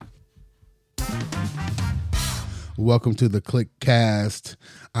Welcome to the CliqueCast.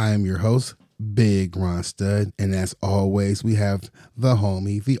 I am your host, Big Ron Stud, and as always, we have the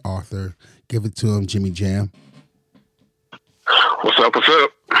homie, the author. Give it to him, Jimmy Jam. What's up? What's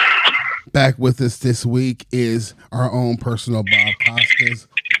up? Back with us this week is our own personal Bob Costas,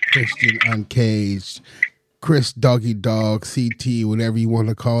 Christian Uncaged, Chris Doggy Dog, CT, whatever you want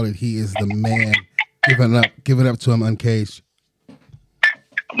to call it. He is the man. Give it up to him, Uncaged. I'm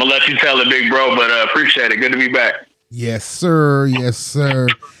gonna let you tell it, big bro, but appreciate it. Good to be back. Yes, sir. Yes, sir.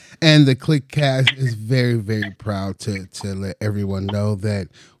 And the CliqueCast is very, very proud to let everyone know that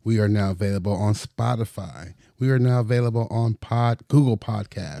we are now available on Spotify. We are now available on Google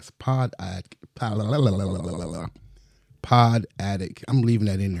Podcasts, Pod Addict. I'm leaving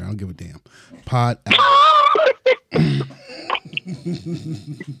that in there. I don't give a damn. Pod Addict.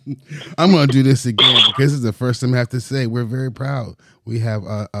 I'm going to do this again because this is the first time I have to say we're very proud. We have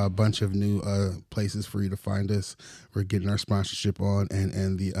a bunch of new places for you to find us. We're getting our sponsorship on,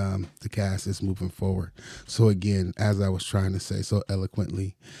 and the cast is moving forward. So again, as I was trying to say so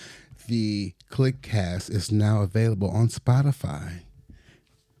eloquently, the CliqueCast is now available on Spotify.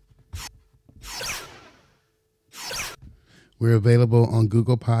 We're available on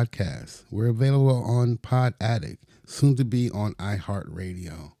Google Podcasts. We're available on Pod Addict, soon to be on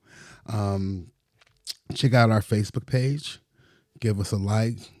iHeartRadio. Check out our Facebook page. Give us a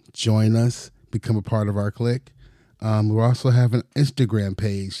like. Join us. Become a part of our clique. We also have an Instagram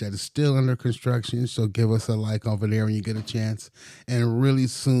page that is still under construction, so give us a like over there when you get a chance. And really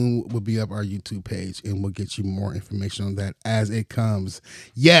soon will be up our YouTube page, and we'll get you more information on that as it comes.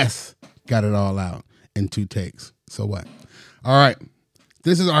 Yes, got it all out in 2 takes. So what? All right.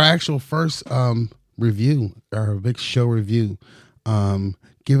 This is our actual first review, our big show review.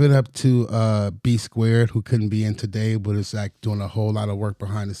 Give it up to B Squared, who couldn't be in today, but is like doing a whole lot of work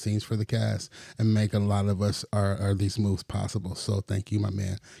behind the scenes for the cast and making a lot of us are these moves possible. So thank you, my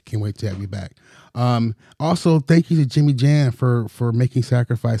man. Can't wait to have you back. Also, thank you to Jimmy Jam for making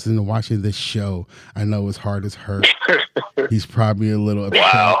sacrifices and watching this show. I know his heart is hurt. He's probably a little upset.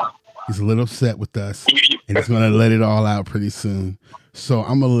 Wow. He's a little upset with us, and he's going to let it all out pretty soon. So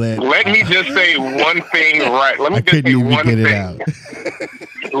I'm going to Let me just say one thing, right? Let me I just couldn't say even one get it thing. out.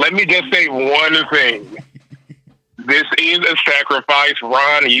 Let me just say one thing. This is a sacrifice,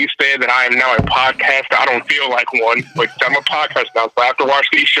 Ron. You said that I am now a podcaster. I don't feel like one, but I'm a podcaster now, so I have to watch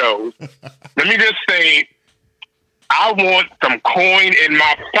these shows. Let me just say, I want some coin in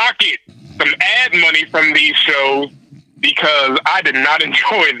my pocket, some ad money from these shows, because I did not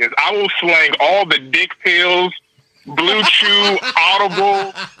enjoy this. I will slang all the dick pills, Blue Chew,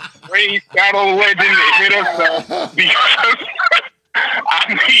 Audible, Ray Shadow Legend to hit us up, because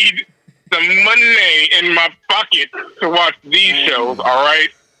I need some money in my pocket to watch these shows, all right?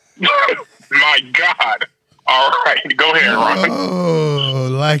 My God. All right, go ahead, Ron. Oh,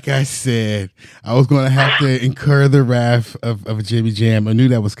 like I said, I was going to have to incur the wrath of Jimmy Jam. I knew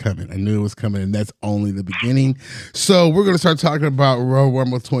that was coming. I knew it was coming, and that's only the beginning. So we're going to start talking about Royal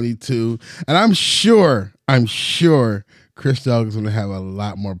Rumble 22, and I'm sure Chris Dog is going to have a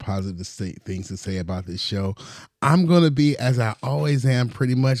lot more positive things to say about this show. I'm going to be, as I always am,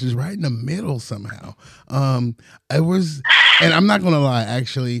 pretty much is right in the middle somehow. And I'm not going to lie,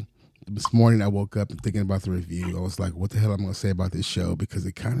 actually. This morning I woke up and thinking about the review. I was like, what the hell am I going to say about this show? Because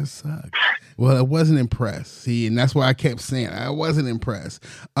it kind of sucked. Well, I wasn't impressed. See, and that's why I kept saying I wasn't impressed.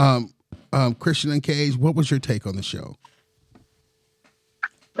 Christian Uncaged, what was your take on the show?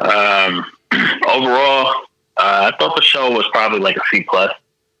 Overall, I thought the show was probably like a C+.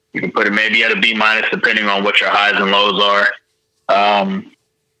 You can put it maybe at a B- depending on what your highs and lows are.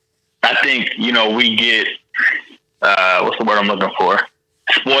 I think, we get, what's the word I'm looking for?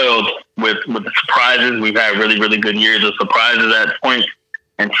 Spoiled with the surprises. We've had really, really good years of surprises at points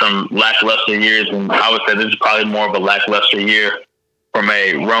and some lackluster years. And I would say this is probably more of a lackluster year from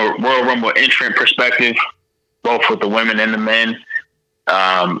a Royal Rumble entrant perspective, both with the women and the men.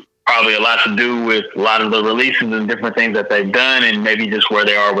 Probably a lot to do with a lot of the releases and different things that they've done, and maybe just where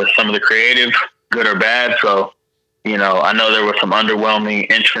they are with some of the creative, good or bad. So, I know there were some underwhelming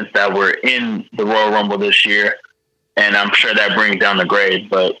entrants that were in the Royal Rumble this year, and I'm sure that brings down the grade.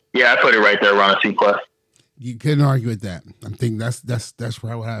 But yeah, I put it right there around a C+. You couldn't argue with that. I think that's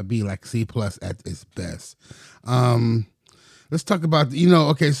where I would be, like C+ at its best. Let's talk about,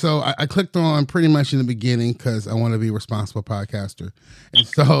 okay, so I clicked on pretty much in the beginning because I want to be a responsible podcaster. And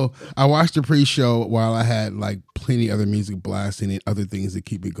so I watched the pre-show while I had like plenty other music blasting and other things to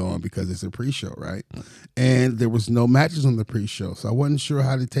keep me going because it's a pre-show, right? And there was no matches on the pre-show. So I wasn't sure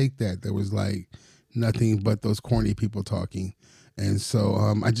how to take that. There was like nothing but those corny people talking. And so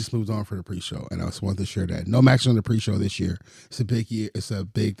I just moved on for the pre-show, and I just wanted to share that. No match on the pre-show this year. It's a big year. It's a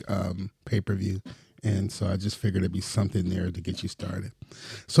big pay-per-view, and so I just figured it'd be something there to get you started.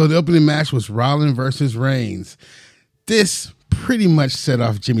 So the opening match was Rollins versus Reigns. This pretty much set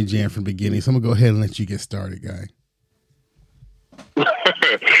off Jimmy Jam from the beginning, so I'm going to go ahead and let you get started, guy.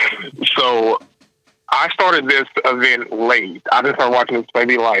 So I started this event late. I just started watching this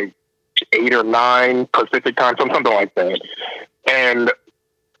maybe like 8 or 9 Pacific time, something like that. And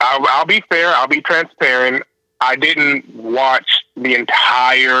I'll be fair, I'll be transparent. I didn't watch the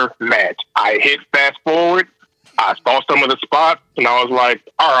entire match. I hit fast forward. I saw some of the spots, and I was like,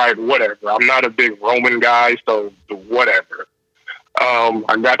 all right, whatever. I'm not a big Roman guy, so whatever.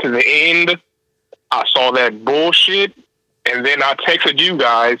 I got to the end. I saw that bullshit, and then I texted you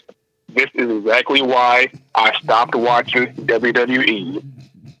guys. This is exactly why I stopped watching WWE.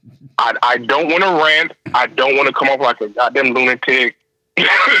 I don't want to rant. I don't want to come off like a goddamn lunatic.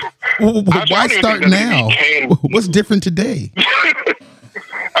 Why start now? What's different today?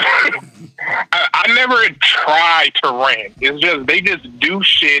 I never try to rant. It's just they just do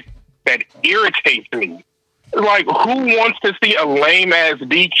shit that irritates me. Like, who wants to see a lame ass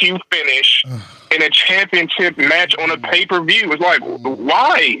DQ finish in a championship match on a pay-per-view? It's like,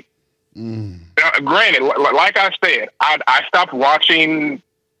 why? Now, granted, like I said, I stopped watching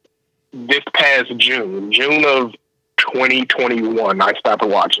this past June of 2021. I stopped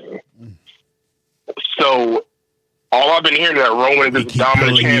watching. So all I've been hearing is that Roman is this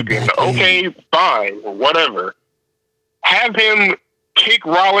dominant champion. Okay, fine, whatever. Have him kick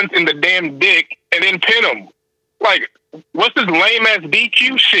Rollins in the damn dick and then pin him. Like, what's this lame ass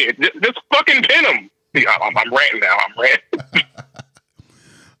DQ shit? Just fucking pin him. See, I'm ranting now. I'm ranting.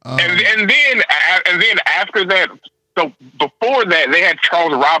 And then after that, so before that, they had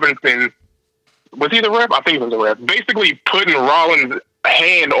Charles Robinson. Was he the ref? I think he was the ref. Basically, putting Rollins'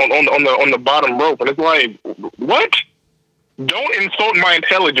 hand on the bottom rope, and it's like, what? Don't insult my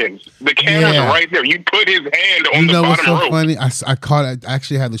intelligence. The camera's right there. You put his hand on the bottom rope. You know what's so funny? I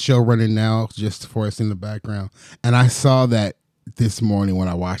actually have the show running now just for us in the background, and I saw that this morning when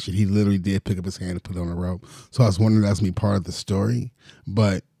I watched it. He literally did pick up his hand and put it on the rope. So I was wondering if that's me part of the story,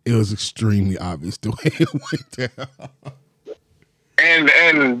 but it was extremely obvious the way it went down. And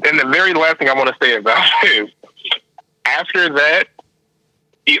the very last thing I want to say about is, after that,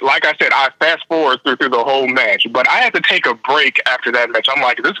 like I said, I fast forward through the whole match, but I had to take a break after that match. I'm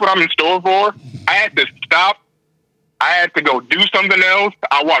like, is this what I'm in store for? I had to stop. I had to go do something else.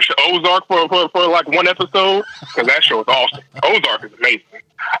 I watched Ozark for like one episode, because that show is awesome. Ozark is amazing.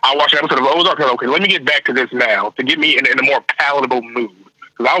 I watched an episode of Ozark, and okay, let me get back to this now to get me in a more palatable mood,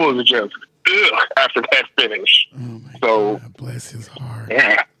 because I was just after that finish. Oh my God, bless his heart.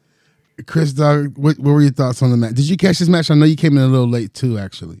 Yeah. Chris, dog, what were your thoughts on the match? Did you catch this match? I know you came in a little late too,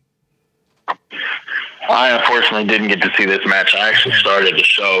 actually. I unfortunately didn't get to see this match. I actually started the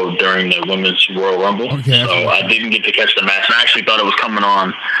show during the Women's Royal Rumble, so I didn't get to catch the match. And I actually thought it was coming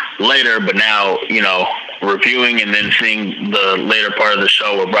on later, but now, reviewing and then seeing the later part of the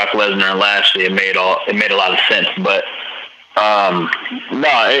show with Brock Lesnar and Lashley, it made a lot of sense. But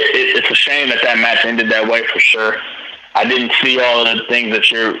it's a shame that match ended that way for sure. I didn't see all of the things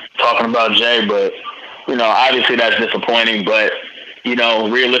that you're talking about, Jay, but, obviously that's disappointing. But,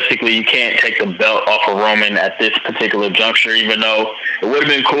 realistically, you can't take the belt off of Roman at this particular juncture, even though it would have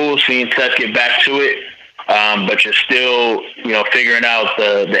been cool seeing Seth get back to it. But you're still, figuring out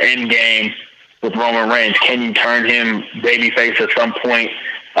the end game with Roman Reigns. Can you turn him babyface at some point?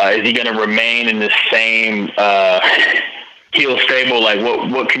 Is he going to remain in the same heel stable? Like,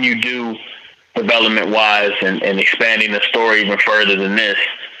 what can you do development-wise and expanding the story even further than this?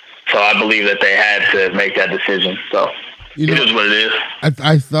 So I believe that they had to make that decision. So it is what it is.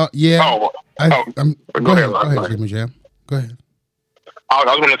 I thought, yeah. Go ahead, Jimmy Jam. Go ahead. I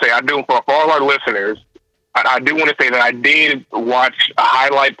was going to say, I do, for all our listeners, I do want to say that I did watch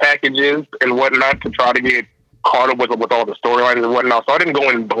highlight packages and whatnot to try to get caught up with all the storylines and whatnot. So I didn't go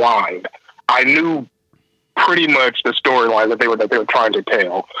in blind. I knew pretty much the storyline that they were trying to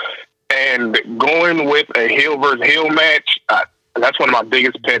tell. And going with a heel versus heel match, that's one of my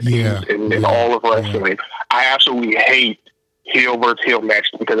biggest pet peeves in all of wrestling. I absolutely hate heel versus heel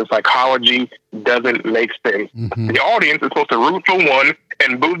matches because the psychology doesn't make sense. Mm-hmm. The audience is supposed to root for one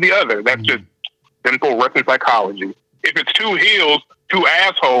and boo the other. That's just simple wrestling psychology. If it's two heels, two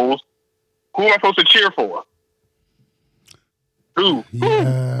assholes, who am I supposed to cheer for? Who?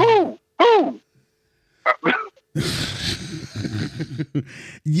 Yeah. Who?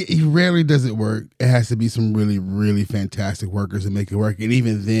 Yeah, rarely does it work. It has to be some really, really fantastic workers to make it work. And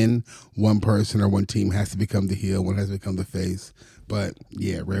even then, one person or one team has to become the heel, one has to become the face. But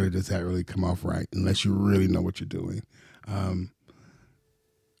yeah, rarely does that really come off right unless you really know what you're doing.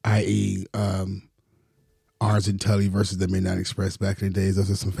 I.e., Ours and Tully versus the Midnight Express back in the days. Those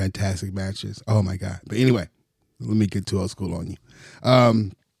are some fantastic matches. Oh my God. But anyway, let me get too old school on you.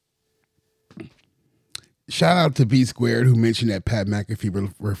 Shout out to B Squared, who mentioned that Pat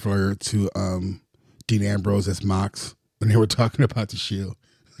McAfee referred to Dean Ambrose as Mox when they were talking about the Shield.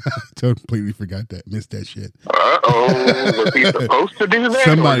 I completely forgot that. Missed that shit. Was he supposed to do that?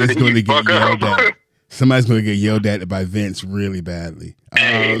 Somebody's going to get yelled at. Somebody's going to get yelled at by Vince really badly.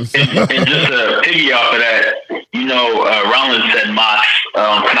 And just to piggy off of that, Rollins said Mox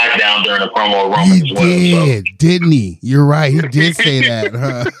on SmackDown during the promo of Roman as well. He did, didn't he? You're right. He did say that,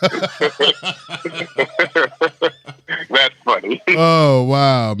 huh? That's funny. Oh,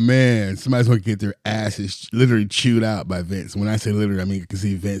 wow, man. Somebody's going to get their asses literally chewed out by Vince. When I say literally, I mean you can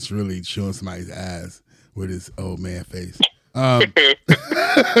see Vince really chewing somebody's ass with his old man face.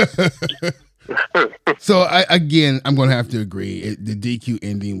 So I'm going to have to agree. The DQ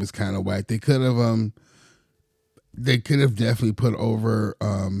ending was kind of whack. They could have definitely put over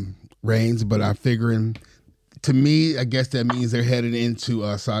Reigns, but I'm figuring, to me, I guess that means they're headed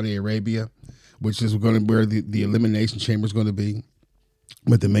into Saudi Arabia, which is going to where the Elimination Chamber is going to be.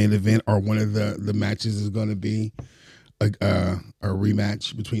 But the main event or one of the matches is going to be a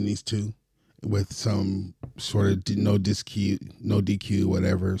rematch between these two, with some sort of no DQ,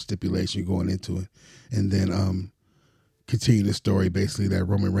 whatever stipulation going into it. And then continue the story basically that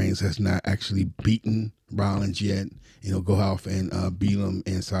Roman Reigns has not actually beaten Rollins yet. Go off and beat him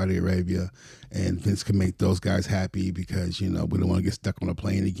in Saudi Arabia. And Vince can make those guys happy because, we don't want to get stuck on a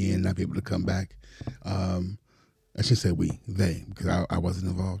plane again, not be able to come back. I should say they, because I wasn't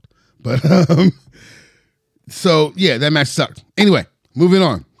involved. But so, yeah, that match sucked. Anyway, moving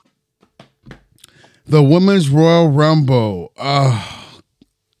on. The Women's Royal Rumble.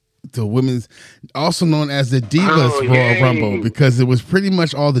 The women's, also known as the Divas Royal Rumble, because it was pretty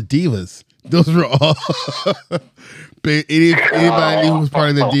much all the divas. Those were all. Anybody who was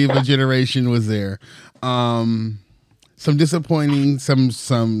part of the diva generation was there. Some disappointing, some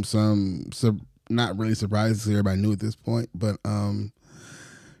not really surprises. Everybody knew at this point, but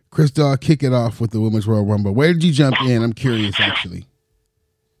Chris Daw, kick it off with the Women's Royal Rumble. Where did you jump in? I'm curious, actually.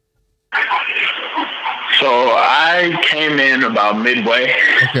 So I came in about midway.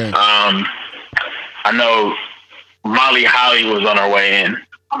 Okay. I know Molly Holly was on her way in.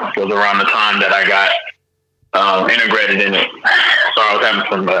 It was around the time that I got integrated in it. So I was having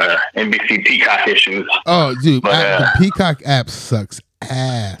some NBC Peacock issues. Oh, dude, the Peacock app sucks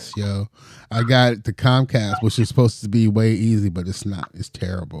ass, yo. I got the Comcast, which is supposed to be way easy, but it's not. It's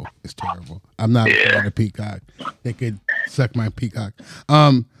terrible. I'm not a fan of Peacock. They could suck my Peacock.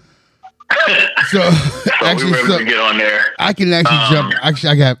 So actually, we were able to get on there. I can actually jump.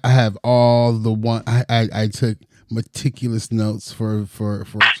 Actually, I have all the one. I took meticulous notes for a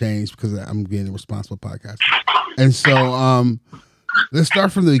change because I'm getting a responsible podcast. And so let's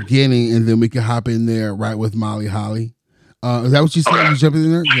start from the beginning, and then we can hop in there right with Molly Holly. Is that what you said? Okay. You jumping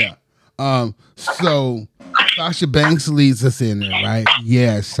in there? Yeah. So Sasha Banks leads us in there, right?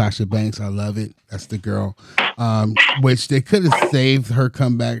 Yes, Sasha Banks. I love it. That's the girl. Which they could have saved her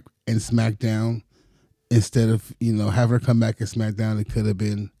comeback in SmackDown instead of having her come back at SmackDown. It could have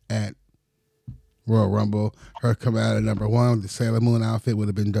been at Royal Rumble. Her come out at number 1 with the Sailor Moon outfit would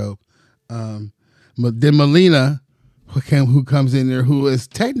have been dope. Then Melina, who comes in there, who is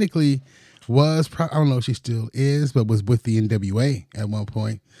technically I don't know if she still is, but was with the NWA at one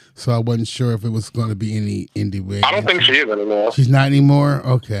point. So I wasn't sure if it was going to be any NWA. I don't think she is anymore. She's not anymore?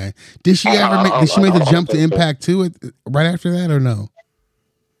 Okay. Did she ever make the jump to Impact too right after that or no?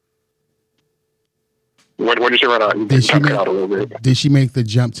 What did you say right now? Did she make the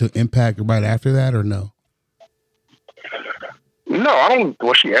jump to Impact right after that or no? No, I don't.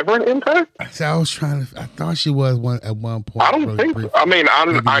 Was she ever in Impact? So I thought she was at one point. I don't think. I mean,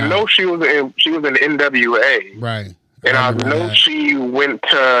 I know she was in NWA, right? And I know she went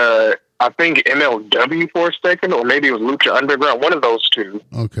to, I think, MLW for a second, or maybe it was Lucha Underground. One of those two.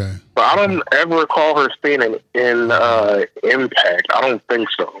 Okay. But I don't ever recall her staying in Impact. I don't think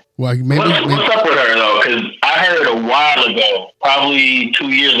so. Well, maybe what's up with her though? Because I heard a while ago, probably 2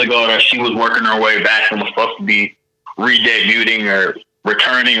 years ago, that she was working her way back and was supposed to be re-debuting or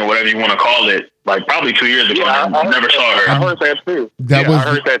returning or whatever you want to call it. Like probably 2 years ago. I never saw her. I heard that too. I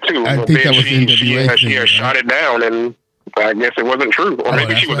heard that too. I think that was NWA. She had shot it down, and I guess it wasn't true. Or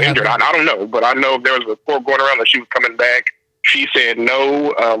maybe she was injured. I don't know. But I know there was a report going around that she was coming back She said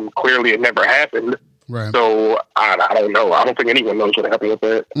no. Clearly, it never happened. Right. So I don't know. I don't think anyone knows what happened with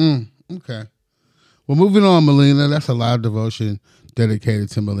that. Okay. Well, moving on, Melina. That's a lot of devotion dedicated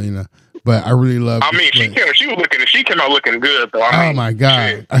to Melina. But I really love. I mean, she came out looking good though. Oh my God,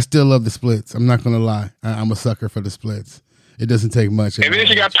 shit. I still love the splits. I'm not gonna lie. I'm a sucker for the splits. It doesn't take much. And then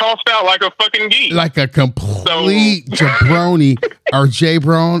she got tossed out like a fucking geek. Like a complete jabroni or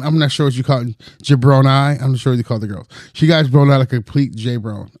J-bron. I'm not sure what you call it. Jabroni. I'm not sure what you call the girls. She got blown out like a complete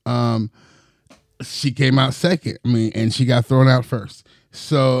J-bron. She came out second. I mean, and she got thrown out first.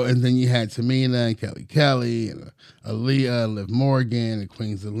 So, and then you had Tamina and Kelly and Aaliyah, Liv Morgan, and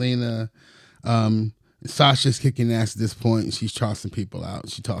Queen Zelina. Sasha's kicking ass at this point. She's tossing people out.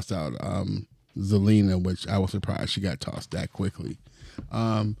 She tossed out Zelina, which I was surprised she got tossed that quickly.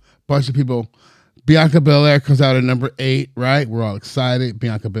 Bunch of people. Bianca Belair comes out at number 8, right? We're all excited.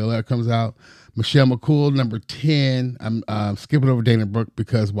 Bianca Belair comes out. Michelle McCool, number 10. I'm skipping over Dana Brooke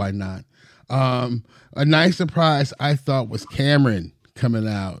because why not? A nice surprise I thought was Cameron coming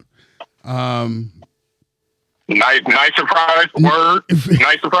out. Nice surprise. Word.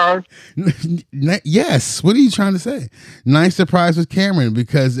 Nice surprise. Yes. What are you trying to say? Nice surprise with Cameron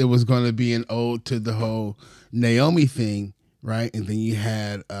because it was going to be an ode to the whole Naomi thing, right? And then you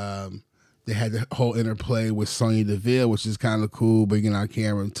had they had the whole interplay with Sonya Deville, which is kind of cool, bringing out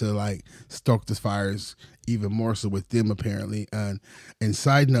Cameron to like stoke the fires even more so with them apparently. And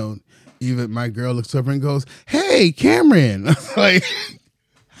side note, even my girl looks over and goes, "Hey, Cameron!" Like,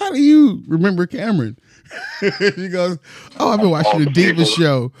 how do you remember Cameron? She goes, "Oh, I've been watching the Diva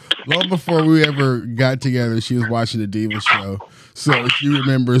show." Long before we ever got together, she was watching the Diva show, so she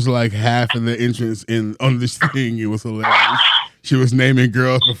remembers like half of the entrance on this thing. It was hilarious. She was naming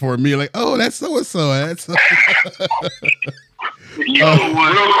girls before me, like, "Oh, that's so and so." That's Yo,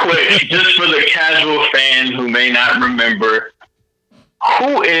 real quick, just for the casual fan who may not remember,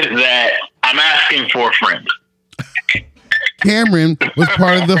 who is that? I'm asking for a friend. Cameron was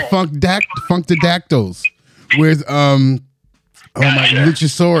part of the Funkadactyls with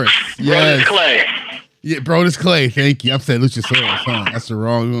Luchasaurus. Yes. Brodus Clay. Yeah, Brodus Clay. Thank you. I'm saying Luchasaurus. Huh? That's the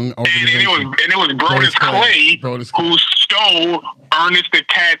wrong organization. And it was Brodus Clay who stole Ernest the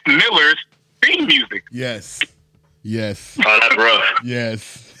Cat Miller's theme music. Yes. Oh, that's rough.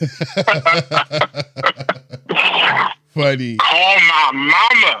 Yes. Funny. Call my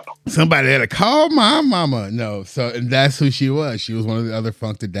mama. Somebody had to call my mama. No, and that's who she was. She was one of the other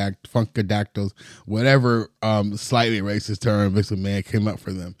Funkadactyls, whatever slightly racist term Vince McMahon came up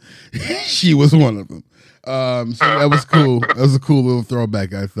for them. She was one of them. So that was cool. That was a cool little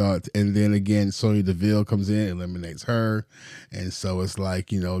throwback, I thought. And then again, Sonya Deville comes in, eliminates her. And so it's like,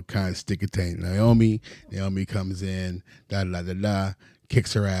 kind of stick it to Naomi. Naomi comes in,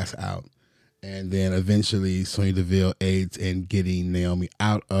 kicks her ass out. And then eventually Sonya Deville aids in getting Naomi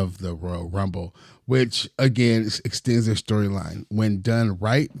out of the Royal Rumble, which again extends their storyline. When done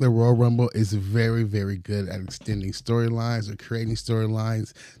right, the Royal Rumble is very, very good at extending storylines or creating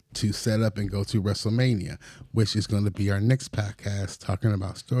storylines to set up and go to WrestleMania, which is going to be our next podcast talking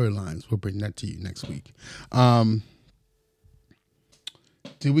about storylines. We'll bring that to you next week.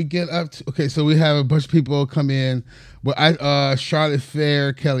 Did we get up to, okay, so we have a bunch of people come in. Well, Charlotte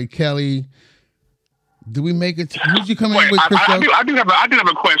Flair, Kelly. Do we make it? Who'd you come in with, Chris? I do have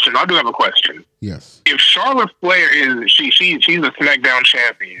a question. Yes. If Charlotte Flair is she's a SmackDown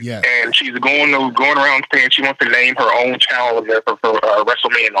champion, yes, and she's going around saying she wants to name her own challenger for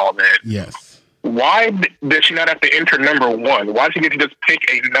WrestleMania and all that. Yes. Why does she not have to enter number 1? Why does she get to just pick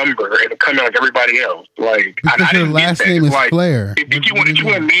a number and come in like everybody else? Like, because her last name is Flair. If you want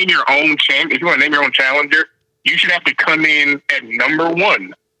to name your own if you want to name your own challenger, you should have to come in at number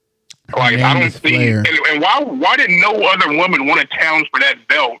 1. Like, I don't see, and why did no other woman want to challenge for that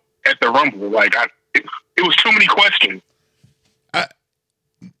belt at the Rumble? Like, it was too many questions.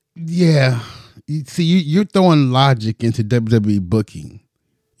 Yeah, see, you're throwing logic into WWE booking.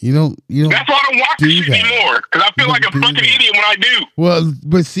 You don't. That's why I don't watch this shit anymore, because I feel like a fucking idiot when I do. Well,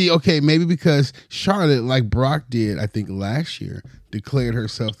 but see, okay, maybe because Charlotte, like Brock did, I think last year, declared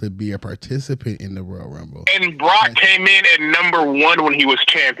herself to be a participant in the Royal Rumble. And Brock came in at number 1 when he was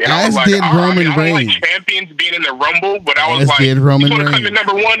champion. As I was did like, Roman I don't Reigns. like champions being in the Rumble, but I was As like, did Roman you want to come Reigns. in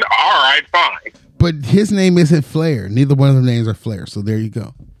number 1? All right, fine. But his name isn't Flair. Neither one of them names are Flair. So there you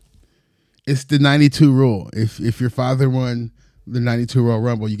go. It's the 92 rule. If your father won the 92 Royal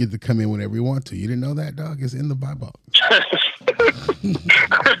Rumble, you get to come in whenever you want to. You didn't know that, dog? It's in the Bible.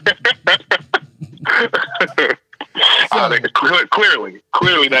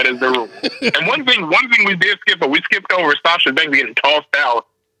 Clearly, that is the rule. And one thing we did skip, but we skipped over Sasha Banks getting tossed out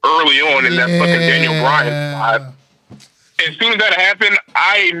early on in that fucking Daniel Bryan spot. as soon as that happened,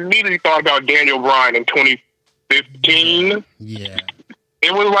 I immediately thought about Daniel Bryan in 2015. Yeah.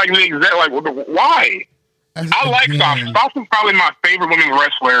 It was like the exact, like, why? I like Sasha. Sasha's probably my favorite women's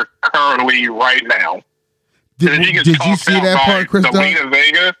wrestler currently right now. Did you see that part, Chris? Selena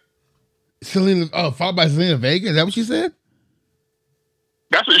Vega. Followed by Selena Vega? Is that what she said?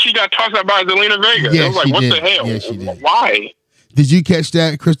 That's what she got tossed out by Selena Vega. Yeah, I was like, what the hell? Yeah, she did. Why? Did you catch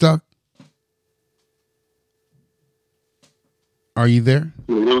that, Chris Doc? Are you there?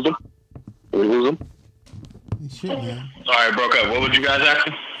 We lose him. Shit, man. Sorry, broke up. What would you guys ask?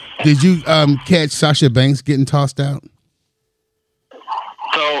 Did you catch Sasha Banks getting tossed out?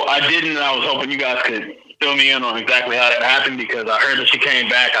 So I didn't. I was hoping you guys could fill me in on exactly how that happened because I heard that she came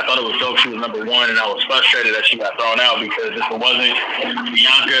back. I thought it was dope. She was number one, and I was frustrated that she got thrown out because if it wasn't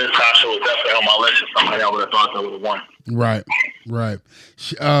Bianca, Sasha was definitely on my list. Somebody I would have thought that would have won. Right.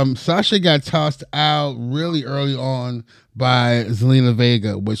 Sasha got tossed out really early on by Zelina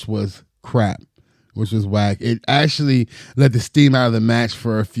Vega, which was crap. Which was whack. It actually let the steam out of the match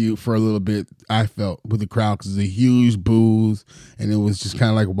for a little bit, I felt, with the crowd because it was a huge boos, and it was just kind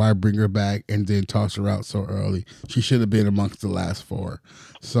of like, why bring her back and then toss her out so early? She should have been amongst the last four.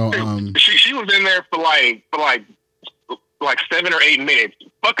 So she was in there for like 7 or 8 minutes.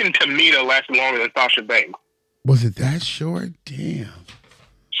 Fucking Tamina lasted longer than Sasha Banks. Was it that short? Damn.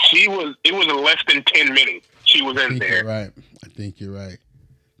 It was less than 10 minutes. She was in there. I think you're right.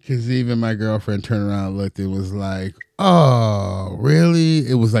 Because even my girlfriend turned around and looked and was like, oh, really?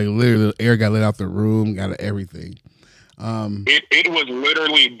 It was like literally air got let out the room, got everything. It was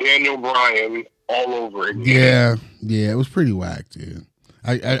literally Daniel Bryan all over again. Yeah, it was pretty whack, dude.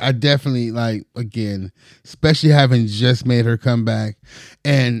 I definitely, like, again, especially having just made her come back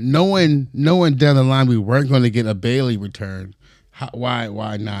and knowing down the line we weren't going to get a Bayley return.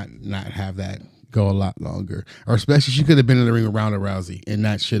 Why not have that go a lot longer? Or especially she could have been in the ring with Ronda Rousey, and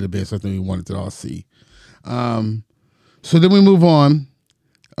that should have been something we wanted to all see. So then we move on.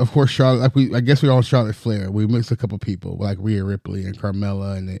 Of course, Charlotte. I guess we're on Charlotte Flair. We mixed a couple people like Rhea Ripley and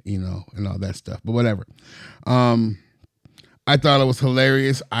Carmella, and and all that stuff. But whatever. I thought it was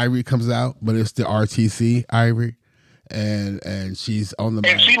hilarious. Ivory comes out, but it's the RTC Ivory, and she's on the.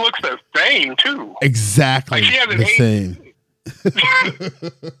 And she looks the same too. Exactly, like she hasn't the same.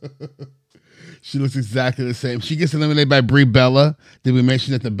 She looks exactly the same. She gets eliminated by Brie Bella. Did we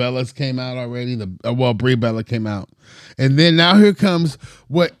mention that the Bellas came out already? Brie Bella came out. And then now here comes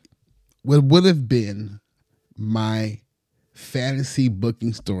what would have been my fantasy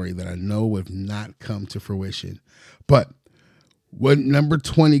booking story that I know would not come to fruition. But when number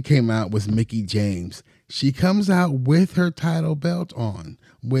 20 came out was Mickie James. She comes out with her title belt on,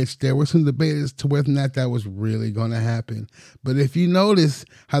 which there was some debate as to whether or not that was really going to happen. But if you notice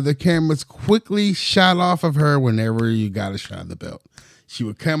how the cameras quickly shot off of her whenever you got a shot of the belt. She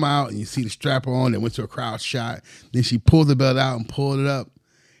would come out and you see the strap on, it went to a crowd shot. Then she pulled the belt out and pulled it up.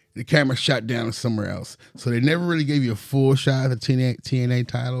 The camera shot down somewhere else. So they never really gave you a full shot of the TNA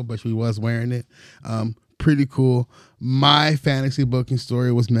title, but she was wearing it. Pretty cool. My fantasy booking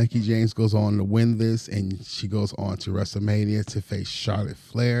story was Mickie James goes on to win this, and she goes on to WrestleMania to face Charlotte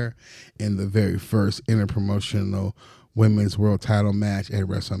Flair in the very first interpromotional women's world title match at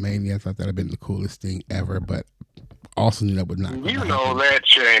WrestleMania. I thought that would have been the coolest thing ever, but also knew that would not. You know that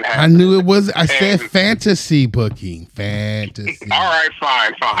shit ain't happening. I knew it was. I said fantasy booking. Fantasy. All right,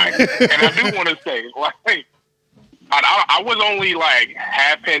 fine. And I do want to say, like, I was only like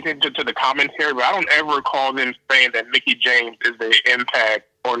half paying attention to the commentary, but I don't ever recall them saying that Mickie James is the Impact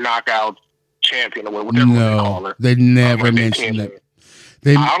or Knockouts champion or whatever they call her. They never mentioned that.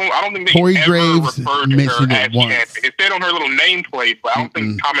 I don't think they Corey ever Graves referred to mentioned her it as once. champion. It said on her little nameplate, but I don't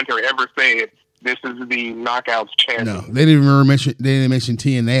think the commentary ever said this is the Knockouts champion. No, they didn't even mention. They didn't mention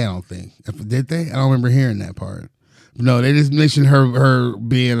TNA. I don't think. Did they? I don't remember hearing that part. No, they just mentioned her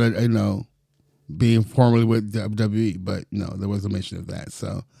being being formerly with WWE, but no, there was a mention of that.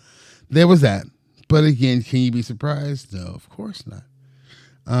 So there was that. But again, can you be surprised? No, of course not.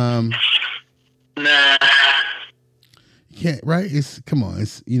 Nah. You can't, right? Come on.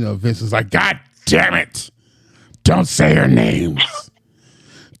 It's Vince was like, God damn it. Don't say her names.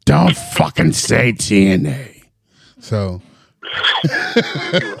 Don't fucking say TNA. So He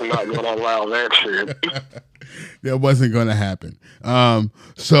was not going to allow that shit. that wasn't going to happen. Let's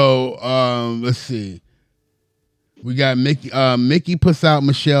see. We got Mickey puts out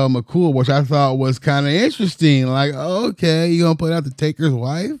Michelle McCool, which I thought was kind of interesting. Like, okay, you gonna put out the Taker's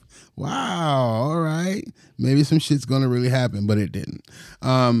wife? Wow, all right. Maybe some shit's gonna really happen, but it didn't.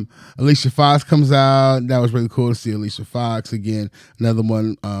 Alicia Fox comes out. That was really cool to see Alicia Fox again. Another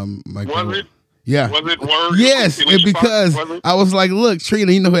one. Was it? Yeah. Was it Word? Yes, and Alicia because Fox, was it? I was like, look,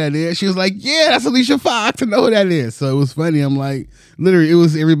 Trina, you know who that is? She was like, yeah, that's Alicia Fox. I know who that is. So it was funny. I'm like, literally, it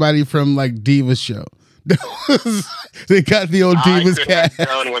was everybody from like Divas show. They got the old Divas I cast. could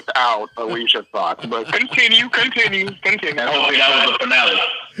have done without Alicia Fox, but continue. And hopefully that was the finale.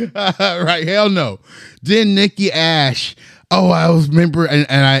 Right, hell no. Then Nikki Ash. Oh, I was remember, and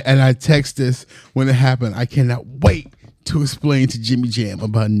I text this when it happened. I cannot wait to explain to Jimmy Jam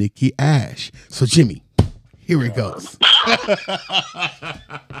about Nikki Ash. So Jimmy, here it goes.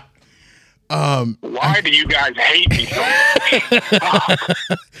 Why do you guys hate me so much?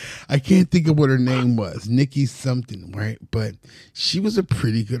 I can't think of what her name was. Nikki something, right? But she was a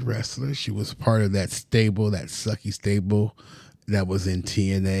pretty good wrestler. She was part of that stable, that sucky stable that was in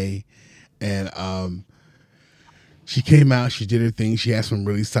TNA. And she came out, she did her thing. She had some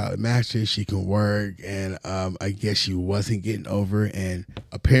really solid matches. She can work. And I guess she wasn't getting over. And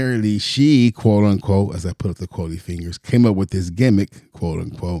apparently she, quote unquote, as I put up the quotey fingers, came up with this gimmick, quote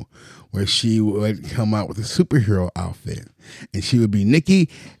unquote, where she would come out with a superhero outfit. And she would be Nikki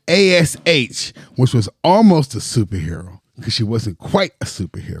ASH, which was almost a superhero because she wasn't quite a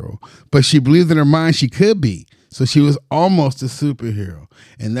superhero. But she believed in her mind she could be. So she was almost a superhero.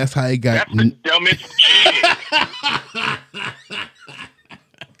 And that's how it got... That's the dumbest shit.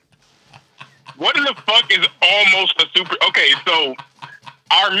 What in the fuck is almost a super... Okay, so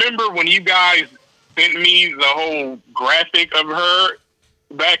I remember when you guys sent me the whole graphic of her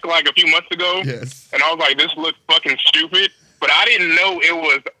back like a few months ago. Yes. And I was like, this looks fucking stupid. But I didn't know it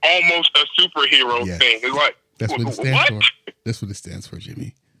was almost a superhero thing. It's like, that's what it stands for. That's what it stands for,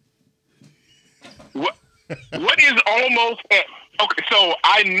 Jimmy. What is almost... Okay, so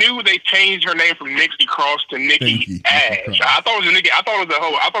I knew they changed her name from Nikki Cross to Nikki Ash. I thought it was a Nikki. I thought it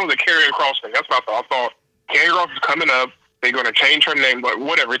was a Karrion Cross thing. That's what I thought. I thought Karrion Cross is coming up. They're going to change her name, but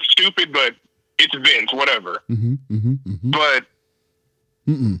whatever. It's stupid, but it's Vince. Whatever. But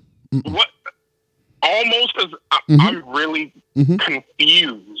what? Almost as I'm really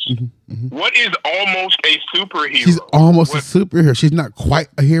confused. What is almost a superhero? She's almost a superhero. She's not quite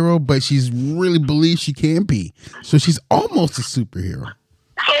a hero, but she's really believes she can be. So she's almost a superhero.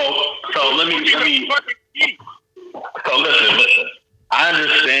 So let me. So listen. I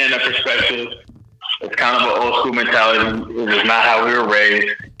understand that perspective. It's kind of an old school mentality. It is not how we were raised.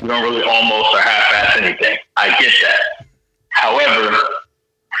 We don't really almost or half-ass anything. I get that. However,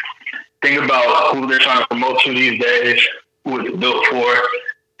 think about who they're trying to promote to these days, who it's built for.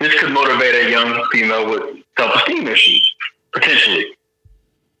 This could motivate a young female with self-esteem issues, potentially.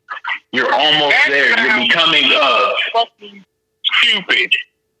 You're almost there. You're becoming fucking stupid.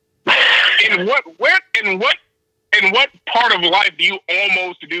 In what part of life do you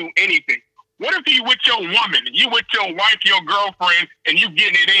almost do anything? What if you with your woman, you with your wife, your girlfriend, and you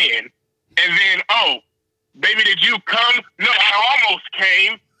getting it in, and then, oh, baby, did you come? No, I almost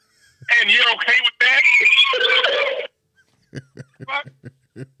came. And you're okay with that?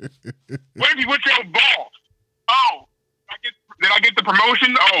 What if you with your boss? Oh, did I get the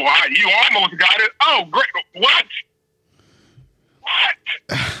promotion? Oh, you almost got it. Oh, great. What?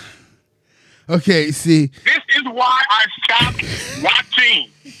 Okay, see. This is why I stopped watching.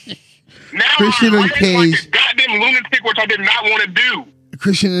 Now Christian I'm and Cage, like a goddamn lunatic, which I did not want to do.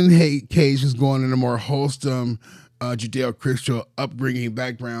 Christian and Cage was going in a more wholesome Judeo-Christian upbringing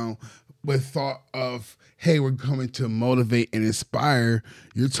background with thought of, hey, we're coming to motivate and inspire.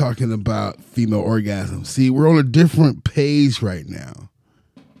 You're talking about female orgasm. See, we're on a different page right now.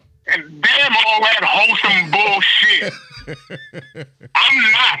 And damn all that wholesome bullshit.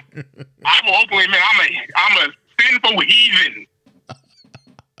 I'm not. I'm openly, man, I'm a sinful heathen.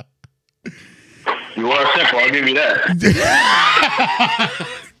 You are simple, I'll give you that.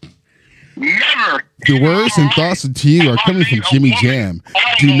 Never. The words and thoughts to you are coming from Jimmy Jam.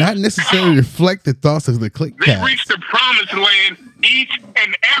 Do not necessarily reflect the thoughts of the CliqueCast. They reach the promised land each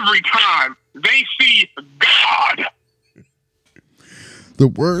and every time they see God. The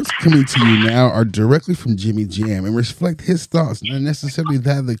words coming to you now are directly from Jimmy Jam and reflect his thoughts, not necessarily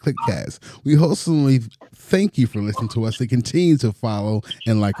that of the CliqueCast. We wholesomely thank you for listening to us and continue to follow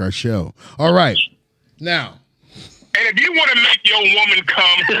and like our show. All right. Now. And if you want to make your woman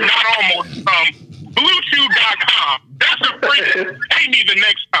come, not almost come, BlueChew.com. That's a free. Pay me the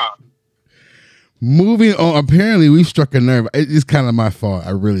next time. Moving on. Apparently, we've struck a nerve. It's kind of my fault.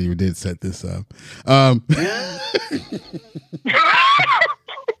 I really did set this up.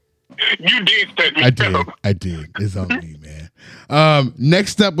 You did set me up. I did. It's on me, man.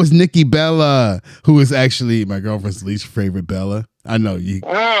 Next up was Nikki Bella, who is actually my girlfriend's least favorite Bella. I know you.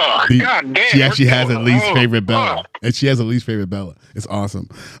 Oh, God damn. She actually has a least favorite Bella. And she has a least favorite Bella. It's awesome.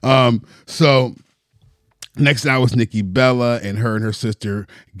 So next out was Nikki Bella, and her sister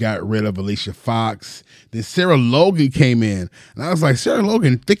got rid of Alicia Fox. Then Sarah Logan came in, and I was like, Sarah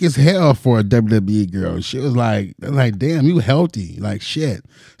Logan, thick as hell for a WWE girl. She was like, damn, you healthy, like shit.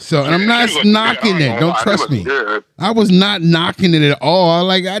 So, and I'm not knocking it. Don't trust me. I was not knocking it at all. I was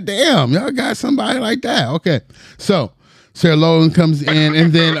like, God damn, y'all got somebody like that. Okay, so Sarah Logan comes in,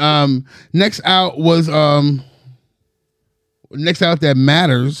 and then next out that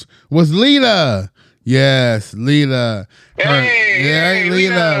matters was Lita. Yes, Lita. Hey,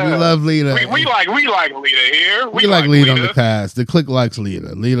 Lita. We love Lita. We like Lita here. We like Lita on the cast. The clique likes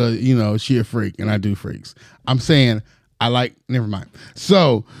Lita. Lita, she a freak, and I do freaks. I'm saying never mind.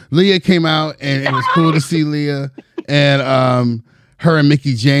 So Leah came out, and it was cool to see Leah. And her and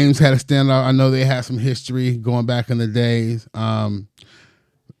Mickie James had a standout. I know they had some history going back in the days.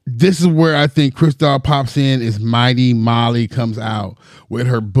 This is where I think Chris Dawg pops in. Is Mighty Molly comes out with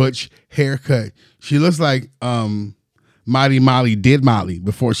her butch haircut. She looks like Mighty Molly did Molly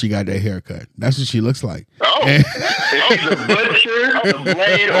before she got that haircut. That's what she looks like. Oh, is she the butcher, the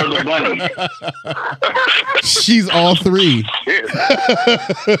blade, or the bunny? She's all three.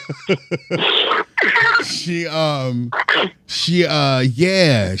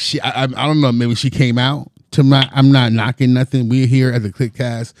 I don't know. Maybe she came out. I'm not knocking nothing. We here at the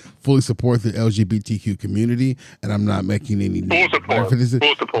CliqueCast fully support the LGBTQ community, and I'm not making any full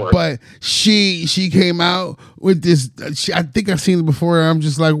support. But she came out with this. I think I've seen it before. I'm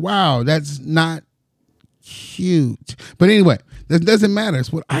just like, wow, that's not cute. But anyway, that doesn't matter.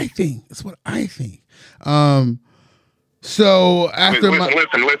 It's what I think. So after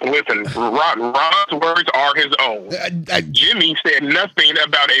listen. Ron's words are his own. Jimmy said nothing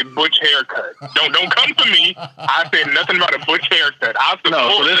about a butch haircut. Don't come to me. I said nothing about a butch haircut.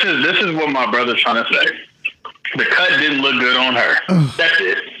 So this is what my brother's trying to say. The cut didn't look good on her.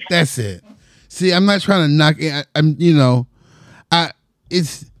 That's it. See, I'm not trying to knock it.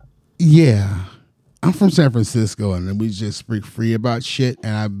 I'm from San Francisco, and we just speak free about shit,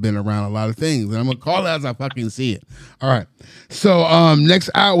 and I've been around a lot of things, and I'm going to call it as I fucking see it. All right. So next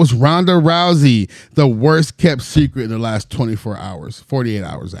out was Ronda Rousey, the worst kept secret in the last 24 hours, 48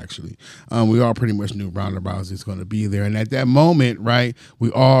 hours, actually. We all pretty much knew Ronda Rousey was going to be there, and at that moment, right, we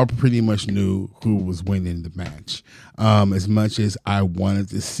all pretty much knew who was winning the match. As much as I wanted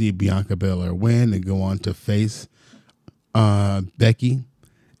to see Bianca Belair win and go on to face Becky,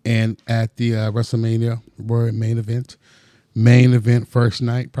 and at the WrestleMania main event first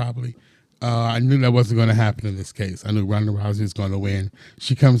night, probably. I knew that wasn't going to happen in this case. I knew Ronda Rousey was going to win.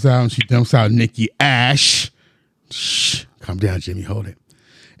 She comes out and she dumps out Nikki Ash. Shh, calm down, Jimmy. Hold it.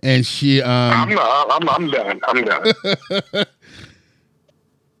 And she, I'm done.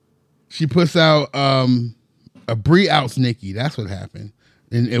 She puts out a Brie outs Nikki. That's what happened,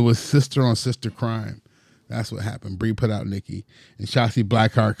 and it was sister on sister crime. That's what happened. Brie put out Nikki, and Shotzi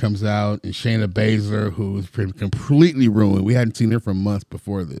Blackheart comes out, and Shayna Baszler, who was completely ruined. We hadn't seen her for months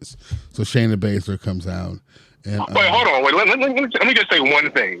before this, so Shayna Baszler comes out. And wait, hold on. Wait, let me just say one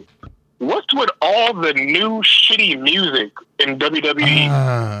thing. What's with all the new shitty music in WWE?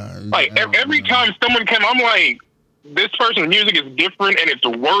 Every time someone came, I'm like, this person's music is different, and it's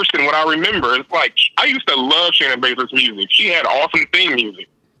worse than what I remember. It's like, I used to love Shayna Baszler's music. She had awesome theme music,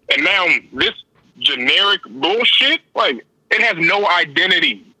 and now this generic bullshit, like, it has no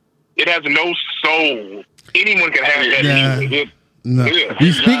identity. It has no soul. Anyone can have that. No.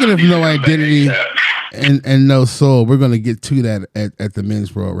 Speaking of no identity and no soul, we're going to get to that at the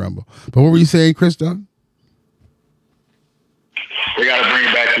Men's Royal Rumble. But what were you saying, Chris Dawg? They got to bring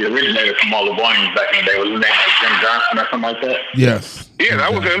back the originator from all the volumes back in the day. Was his name Jim Johnson or something like that? Yes. Yeah,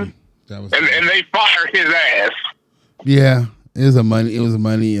 that was him. And they fired his ass. Yeah. It was a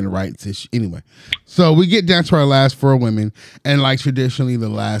money and rights issue. Anyway, so we get down to our last four women, and like traditionally, the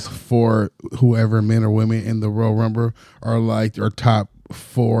last four, whoever men or women in the Royal Rumble are like our top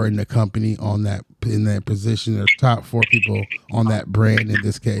four in the company in that position, or top four people on that brand in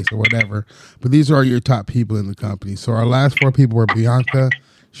this case, or whatever. But these are your top people in the company. So our last four people were Bianca,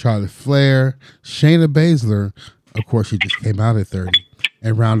 Charlotte Flair, Shayna Baszler. Of course, she just came out at 30,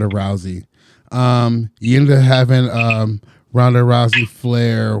 and Ronda Rousey. You ended up having Ronda Rousey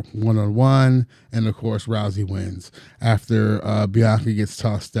Flair 1-on-1, and of course Rousey wins after Bianca gets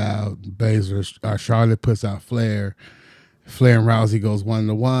tossed out. Charlotte puts out Flair. Flair and Rousey goes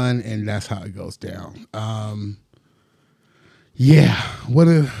 1-1, and that's how it goes down. I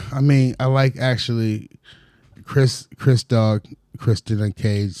like actually Chris Dawg. Christian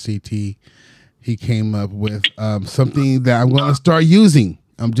Uncaged, CT, he came up with something that I'm going to start using.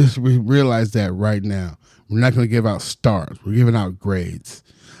 I'm just realized that right now. We're not going to give out stars. We're giving out grades.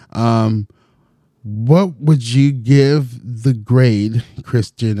 What would you give the grade,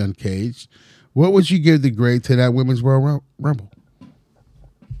 Christian Uncaged? What would you give the grade to that Women's Royal Rumble?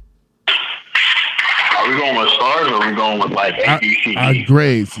 Are we going with stars or are we going with like A, B, C, D? Our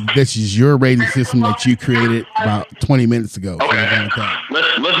grades. This is your rating system that you created about 20 minutes ago. Okay.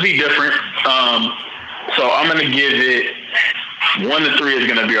 Let's be different. So I'm going to give it 1 to 3 is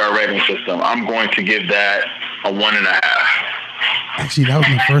going to be our rating system. I'm going to give that a 1.5. Actually, that was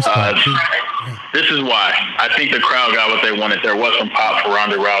my first thought too. Yeah. This is why. I think the crowd got what they wanted. There was some pop for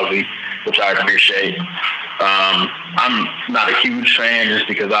Ronda Rousey, which I appreciate. I'm not a huge fan just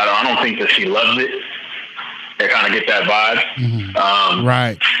because I don't think that she loves it. I kind of get that vibe. Mm-hmm.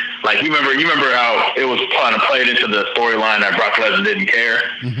 Right. Like you remember how it was kind of played into the storyline that Brock Lesnar didn't care.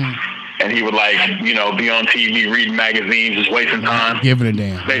 Mm-hmm. And he would be on TV reading magazines, just wasting time. Giving a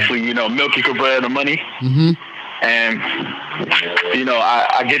damn. Basically, milking for bread and money. Mm-hmm. And,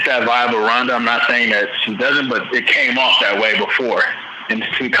 I get that vibe of Ronda. I'm not saying that she doesn't, but it came off that way before. And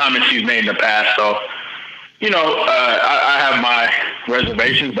some comments she's made in the past. So, I have my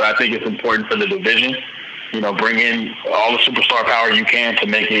reservations, but I think it's important for the division. Bring in all the superstar power you can to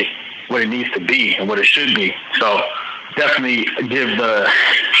make it what it needs to be and what it should be. So definitely give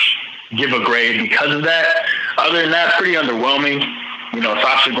a grade because of that. Other than that, pretty underwhelming.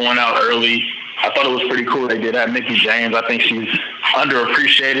 Sasha going out early. I thought it was pretty cool they did that. Mickie James, I think she's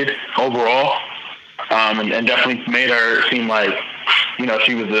underappreciated overall, and definitely made her seem like,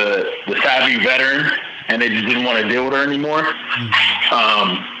 she was the savvy veteran, and they just didn't want to deal with her anymore.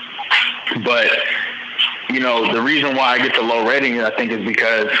 But the reason why I get the low rating, I think, is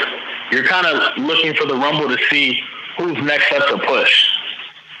because you're kind of looking for the Rumble to see who's next up to push.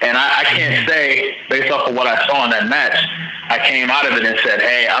 And I can't say, based off of what I saw in that match, I came out of it and said,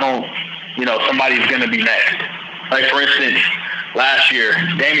 hey, I don't, somebody's going to be next. Like, for instance, last year,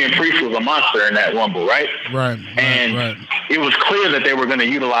 Damian Priest was a monster in that Rumble, right? Right. And it was clear that they were going to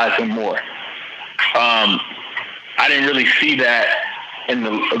utilize him more. I didn't really see that in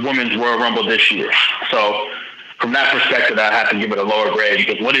the Women's Royal Rumble this year. So from that perspective, I have to give it a lower grade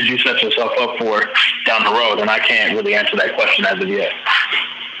because what did you set yourself up for down the road? And I can't really answer that question as of yet.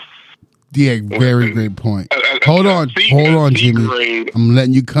 Yeah, very great point. Hold on, Jimmy. I'm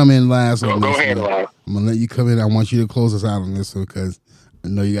letting you come in last on this. Go ahead, I'm going to let you come in. I want you to close us out on this one because I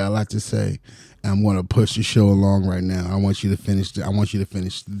know you got a lot to say. And I'm going to push the show along right now. I want you to finish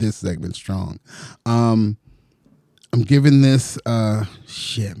this segment strong. I'm giving this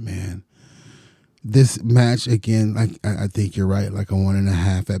man. This match again, I think you're right, like a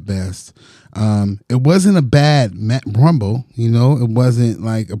 1.5 at best. It wasn't a bad Rumble, it wasn't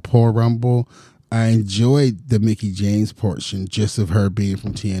like a poor Rumble. I enjoyed the Mickie James portion, just of her being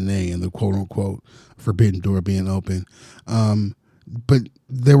from TNA and the quote unquote forbidden door being open. But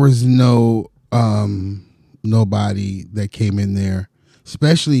there was nobody that came in there,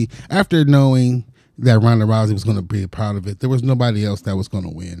 especially after knowing that Ronda Rousey was going to be proud of it. There was nobody else that was going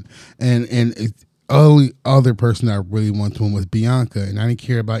to win, and only other person I really wanted to win was Bianca, and I didn't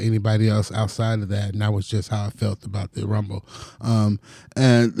care about anybody else outside of that, and that was just how I felt about the Rumble. And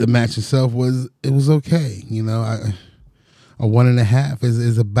the match itself was okay. A 1.5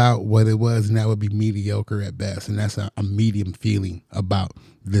 is about what it was, and that would be mediocre at best, and that's a medium feeling about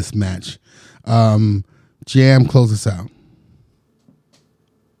this match. Jam, close us out.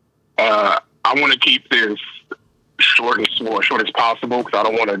 I want to keep this short as possible because I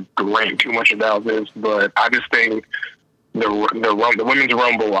don't want to rant too much about this, but I just think the Women's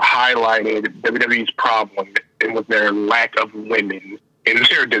Rumble highlighted WWE's problem and with their lack of women in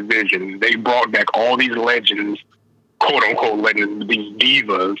their division. They brought back all these legends, quote unquote legends, these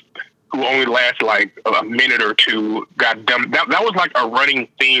divas who only last like a minute or two. Got dumped. That was like a running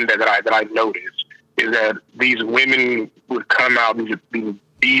theme that I noticed, is that these women would come out, these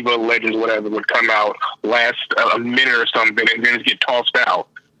diva legends, whatever, would come out, last a minute or something, and then just get tossed out.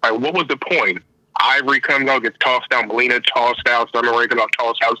 Like, what was the point? Ivory comes out, gets tossed out. Melina tossed out. Summer Rae comes out,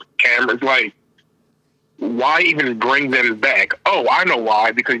 tossed out. Cameron's like, why even bring them back? Oh, I know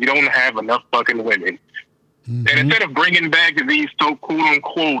why. Because you don't have enough fucking women. Mm-hmm. And instead of bringing back these so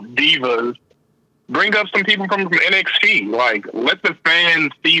quote-unquote divas, bring up some people from NXT. Like, let the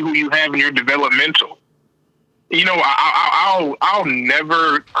fans see who you have in your developmental. I'll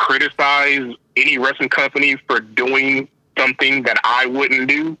never criticize any wrestling company for doing something that I wouldn't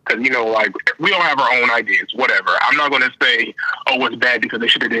do because, we all have our own ideas, whatever. I'm not going to say, oh, it's bad because they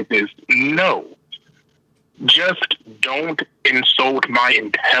should have did this. No. Just don't insult my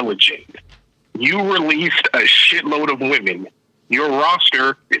intelligence. You released a shitload of women. Your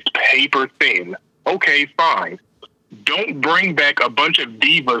roster is paper thin. Okay, fine. Don't bring back a bunch of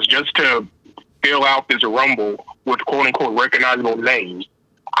divas just to fill out this rumble with quote unquote recognizable names.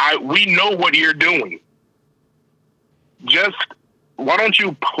 We know what you're doing. Just why don't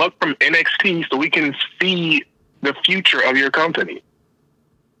you pluck from NXT so we can see the future of your company?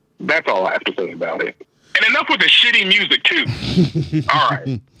 That's all I have to say about it. And enough with the shitty music too. All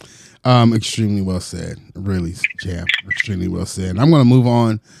right. Extremely well said. Really, Jam. Extremely well said. I'm going to move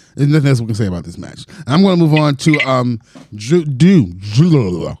on. There's nothing else we can say about this match. I'm going to move on to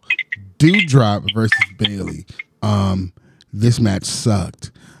Dewdrop versus Bailey. This match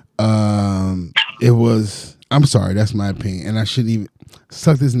sucked. It was. I'm sorry, that's my opinion, and I shouldn't even.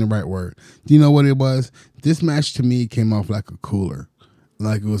 Sucked isn't the right word. Do you know what it was? This match to me came off like a cooler.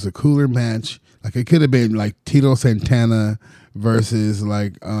 Like it was a cooler match. Like it could have been like Tito Santana versus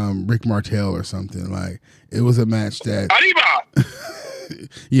like Rick Martel or something. Like it was a match that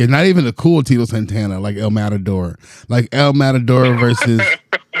yeah, not even a cool Tito Santana like El Matador. Like El Matador versus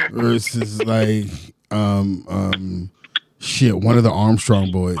like one of the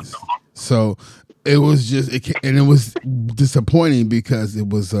Armstrong boys. So it was just and it was disappointing because it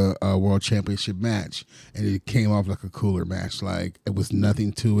was a world championship match and it came off like a cooler match. Like it was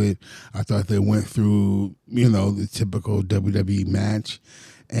nothing to it. I thought they went through, the typical WWE match.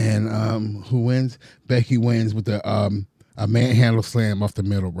 And who wins? Becky wins with a manhandle slam off the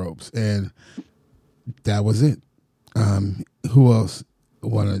middle ropes. And that was it. Who else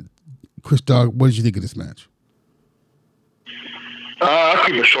wanted? Chris Dog, what did you think of this match? I'll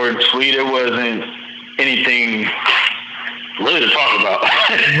keep it short and sweet. It wasn't anything really to talk about.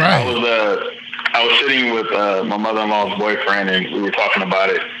 Right. I was sitting with my mother-in-law's boyfriend, and we were talking about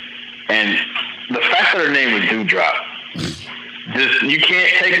it. And the fact that her name was Dewdrop, just you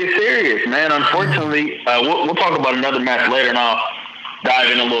can't take it serious, man. Unfortunately, we'll talk about another match later, and I'll dive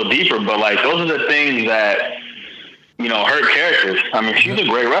in a little deeper. But like those are the things that hurt characters. I mean, she's a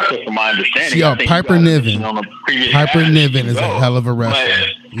great wrestler, from my understanding. Yeah, Piper Niven. Piper Niven is a hell of a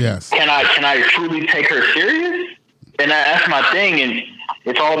wrestler. But yes. Can I truly take her serious? And that's my thing. And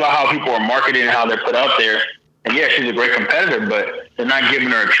it's all about how people are marketed and how they're put out there. And yeah, she's a great competitor, but they're not giving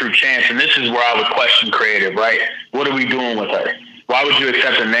her a true chance. And this is where I would question creative, right? What are we doing with her? Why would you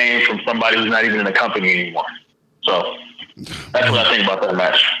accept a name from somebody who's not even in the company anymore? So that's what I think about that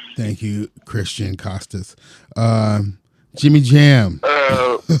match. Thank you, Christian Costas. Jimmy Jam.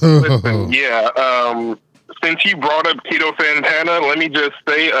 Listen, since you brought up Tito Santana, let me just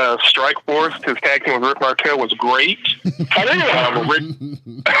say Strike Force, his tag team with Rick Martel was great. Rick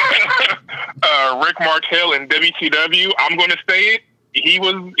Martel in WCW, I'm going to say it, he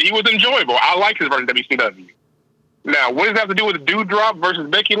was enjoyable. I liked his run in WCW. Now, what does that have to do with Dewdrop versus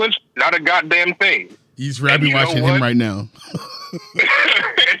Becky Lynch? Not a goddamn thing. He's rabbi watching him right now.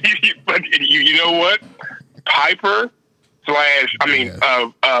 But you know what? Piper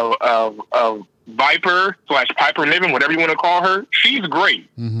Viper / Piper Niven, whatever you want to call her, she's great.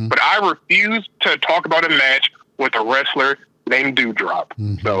 Mm-hmm. But I refuse to talk about a match with a wrestler named Dewdrop.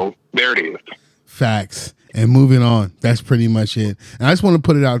 Mm-hmm. So there it is. Facts. And moving on. That's pretty much it. And I just want to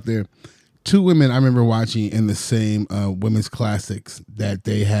put it out there. Two women I remember watching in the same women's classics that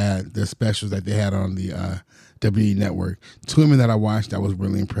they had, the specials that they had on the WWE Network. Two women that I watched I was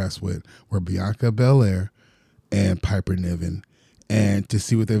really impressed with were Bianca Belair and Piper Niven. And to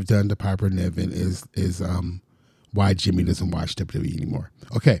see what they've done to Piper Niven is why Jimmy doesn't watch WWE anymore.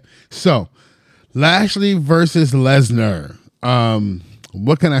 Okay, so Lashley versus Lesnar.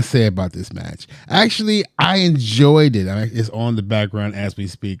 What can I say about this match? Actually, I enjoyed it. It's on the background as we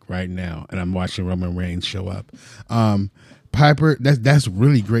speak right now, and I'm watching Roman Reigns show up. Piper, that's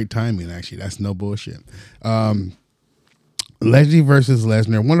really great timing, actually. That's no bullshit. Lashley versus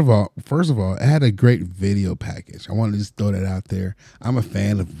Lesnar. First of all, it had a great video package. I want to just throw that out there. I'm a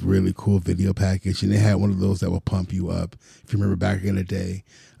fan of really cool video package, and they had one of those that will pump you up. If you remember back in the day,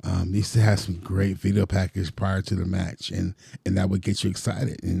 they used to have some great video package prior to the match, and that would get you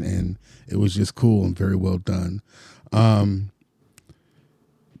excited, and it was just cool and very well done.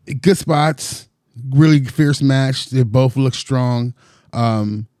 Good spots, really fierce match. They both look strong.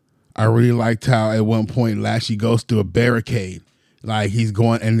 I really liked how at one point Lashley goes through a barricade, like he's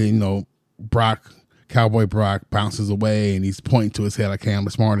going, and then Cowboy Brock bounces away, and he's pointing to his head like, "Hey, I'm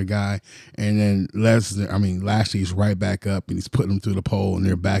the smarter guy." And then Lashley's right back up, and he's putting him through the pole, and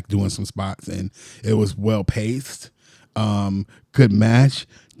they're back doing some spots, and it was well paced, good match.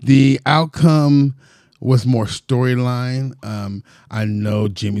 The outcome was more storyline. I know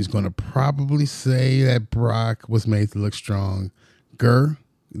Jimmy's going to probably say that Brock was made to look stronger.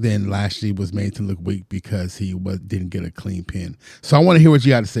 Then Lashley was made to look weak because he didn't get a clean pin. So I want to hear what you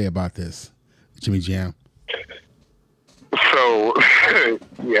got to say about this, Jimmy Jam. So,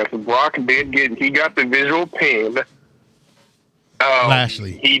 yes, Brock he got the visual pin.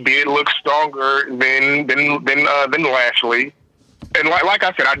 Lashley. He did look stronger than Lashley. And like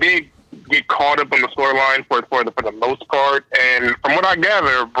I said, I did get caught up on the storyline for the most part. And from what I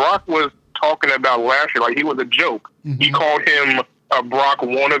gather, Brock was talking about Lashley like he was a joke. Mm-hmm. He called him a Brock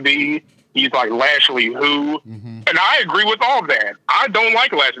wannabe. He's like, Lashley who? Mm-hmm. And I agree with all that. I don't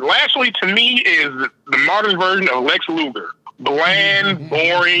like Lashley. Lashley, to me, is the modern version of Lex Luger. Bland,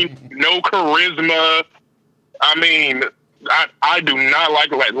 boring, no charisma. I mean, I do not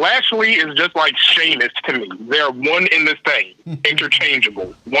like Lashley. Lashley is just like Sheamus to me. They're one in the same,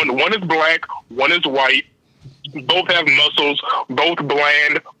 interchangeable. One is black, one is white. Both have muscles, both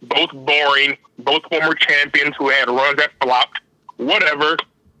bland, both boring, both former champions who had runs that flopped. Whatever.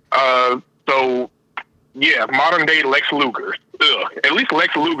 So, yeah, modern day Lex Luger. Ugh. At least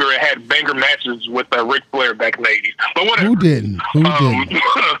Lex Luger had banger matches with Ric Flair back in the 80s. But whatever. Who didn't?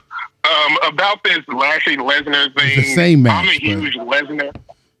 About this Lashley Lesnar thing, it's the same match, I'm a huge Lesnar.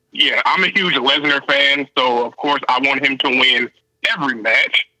 Yeah, I'm a huge Lesnar fan, so of course I want him to win every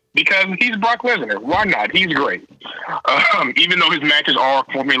match because he's Brock Lesnar. Why not? He's great. Even though his matches are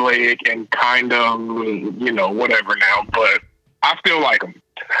formulaic and kind of, whatever now, but I still like him.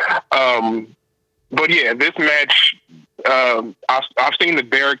 But yeah, this match, I've seen the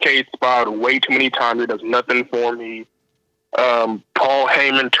barricade spot way too many times. It does nothing for me. Paul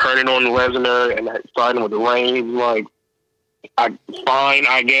Heyman turning on Lesnar and siding with Reigns, like, fine,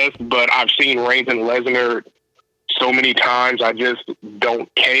 I guess, but I've seen Reigns and Lesnar so many times, I just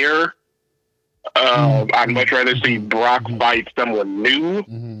don't care. I'd much rather see Brock fight someone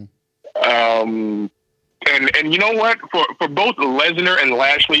new. And you know what? For both Lesnar and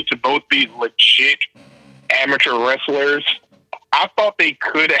Lashley to both be legit amateur wrestlers, I thought they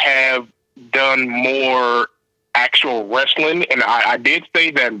could have done more actual wrestling. And I did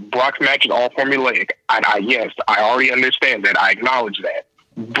say that Brock's match is all formulaic. Yes, I already understand that. I acknowledge that.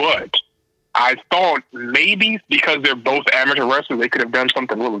 But I thought maybe because they're both amateur wrestlers, they could have done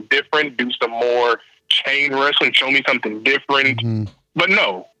something a little different, do some more chain wrestling, show me something different. Mm-hmm. But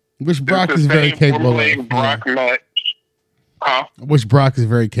no. Which Brock is very capable of. Brock match. Huh? Which Brock is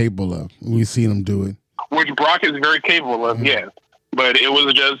very capable of. We've seen him do it. Which Brock is very capable of, yes. But it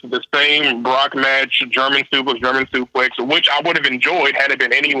was just the same Brock match, German suplex, which I would have enjoyed had it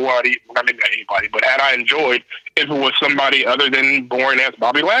been anybody, not anybody, but had I enjoyed if it was somebody other than boring-ass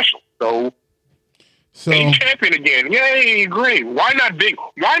Bobby Lashley. So he's champion again. Yay, great. Why not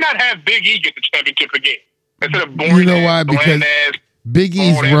have Big E get the championship again? Instead of boring, you know why? Because Big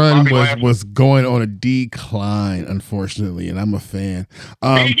E's run was going on a decline, unfortunately, and I'm a fan.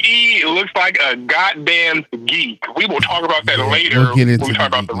 Big E looks like a goddamn geek. We will talk about that later we'll get into when we talk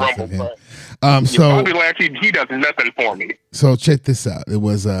about the Rumble. Bobby Lashley, he does nothing for me. So check this out. It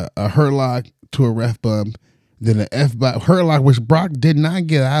was a hurt lock to a ref bump, then an F bump, hurt lock, which Brock did not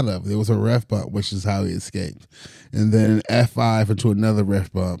get out of. It was a ref bump, which is how he escaped. And then an F5 into another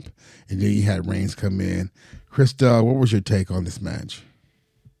ref bump, and then you had Reigns come in. Krista, what was your take on this match?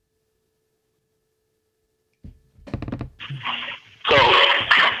 So,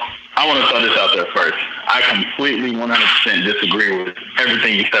 I want to throw this out there first. I completely 100% disagree with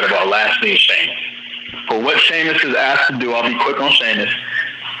everything you said about Lashley and Sheamus. For what Sheamus is asked to do, I'll be quick on Sheamus.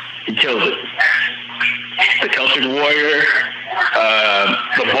 He kills it. The Celtic Warrior,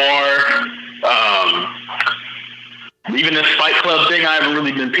 the bar, even this Fight Club thing, I haven't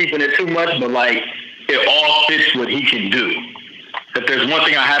really been peeping it too much, but like, it all fits what he can do. If there's one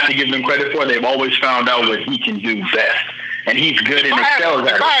thing I have to give them credit for, they've always found out what he can do best. And he's good and excels at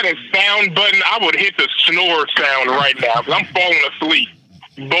it. If I had a sound button, I would hit the snore sound right now because I'm falling asleep.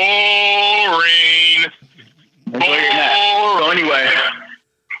 Boring. So anyway,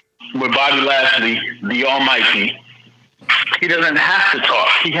 with Bobby Lashley, the Almighty, he doesn't have to talk.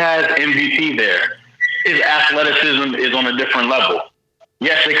 He has MVP there. His athleticism is on a different level.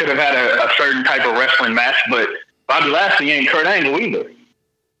 Yes, they could have had a certain type of wrestling match, but Bobby Lashley ain't Kurt Angle either.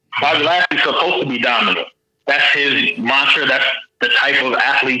 Bobby Lashley's supposed to be dominant. That's his mantra. That's the type of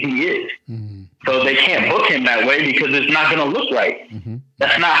athlete he is. Mm-hmm. So they can't book him that way because it's not going to look right. Mm-hmm.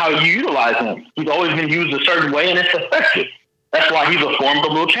 That's not how you utilize him. He's always been used a certain way, and it's effective. That's why he's a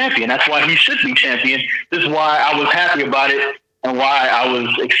formidable champion. That's why he should be champion. This is why I was happy about it and why I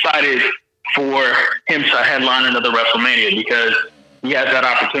was excited for him to headline another WrestleMania because he has that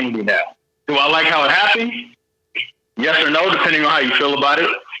opportunity now. Do I like how it happened? Yes or no, depending on how you feel about it.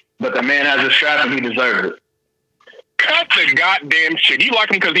 But the man has a strap and he deserves it. Cut the goddamn shit. You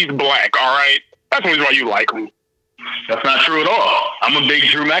like him because he's black, all right? That's the reason why you like him. That's not true at all. I'm a big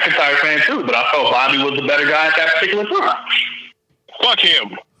Drew McIntyre fan too, but I felt Bobby was the better guy at that particular time. Fuck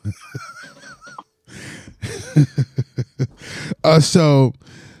him. So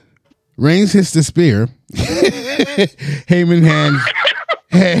Reigns hits the spear. Heyman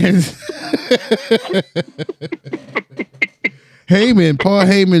hands Paul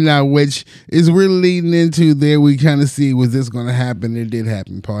Heyman now, which is we're leading into there. We kind of see, was this going to happen? It did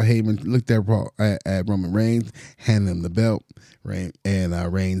happen. Paul Heyman looked at Roman Reigns, handed him the belt.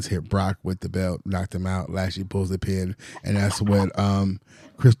 Reigns hit Brock with the belt, knocked him out. Lashley pulls the pin, and that's what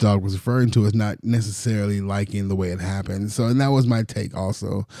Chris Dog was referring to as not necessarily liking the way it happened. So, and that was my take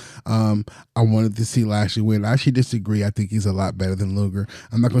also. I wanted to see Lashley win. I actually disagree. I think he's a lot better than Luger.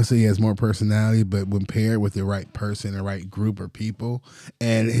 I'm not going to say he has more personality, but when paired with the right person, the right group of people,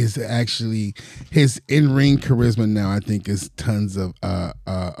 and his in-ring charisma now, I think is tons of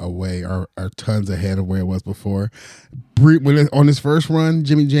away or tons ahead of where it was before. On his first run,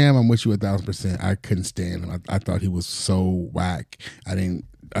 Jimmy Jam, I'm with you 1,000%. I couldn't stand him. I thought he was so whack.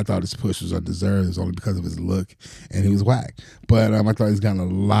 I thought his push was undeserved. It was only because of his look, and he was whack. But I thought he's gotten a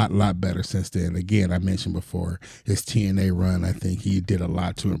lot better since then. Again, I mentioned before his TNA run. I think he did a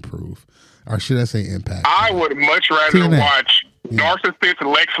lot to improve, or should I say, impact. I would much rather watch narcissist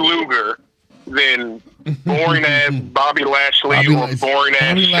Lex Luger than boring ass Bobby Lashley or boring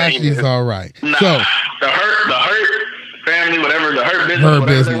ass Bobby Lashley is all right. Nah, so the hurt family, whatever, the hurt business,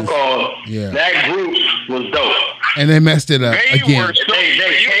 whatever they were called, that group was dope. And they messed it up again.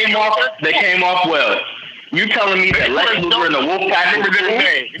 They came off well. You telling me that Lex Luger and the Wolfpack was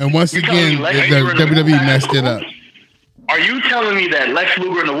cool? And once again, the WWE messed it up. Are you telling me that Lex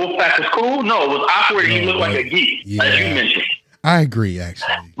Luger and the Wolfpack was cool? No, it was awkward and he looked like a geek, as you mentioned. I agree,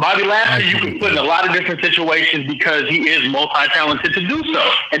 actually. Bobby Lashley, you can put in a lot of different situations because he is multi-talented to do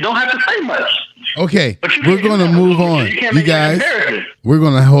so and don't have to say much. Okay, we're going to move on. You guys, we're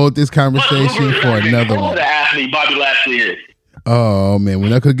going to hold this conversation for another one. The athlete Bobby Lashley is. Oh, man, we're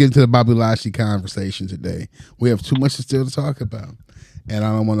not going to get into the Bobby Lashley conversation today. We have too much to still to talk about, and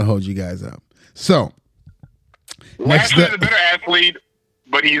I don't want to hold you guys up. So, Lashley is a better athlete,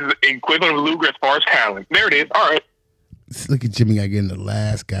 but he's equivalent of Luger as far as talent. There it is. All right. Look at Jimmy, I getting the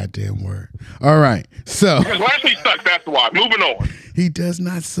last goddamn word. All right, so because Lashley sucks. That's why. Moving on. He does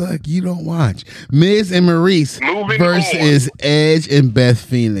not suck. You don't watch. Miz and Maurice versus Edge and Beth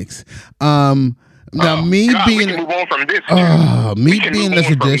Phoenix. Now me being we can move on from this. Being a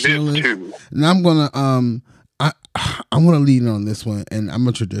traditionalist, and I'm gonna I'm gonna lead on this one, and I'm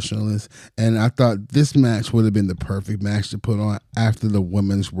a traditionalist, and I thought this match would have been the perfect match to put on after the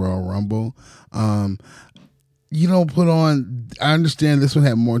Women's Royal Rumble. You don't put on. I understand this one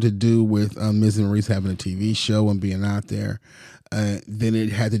had more to do with Miz and Maurice having a TV show and being out there than it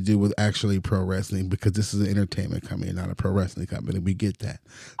had to do with actually pro wrestling, because this is an entertainment company, not a pro wrestling company. We get that,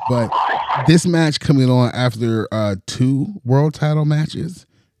 but this match coming on after 2 world title matches,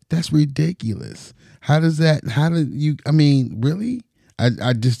 that's ridiculous. How did you? I mean, really?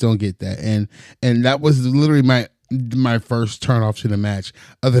 I just don't get that. And that was literally my first turn off to the match,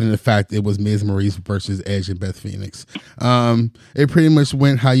 other than the fact it was Miz Maurice versus Edge and Beth Phoenix. It pretty much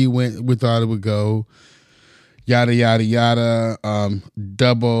went how we thought it would go. Yada yada yada.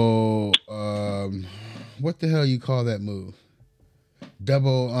 Double. What the hell you call that move?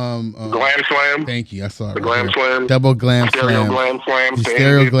 Double. Glam slam. Thank you. I saw it. The glam slam. Double glam stereo slam. Glam slam.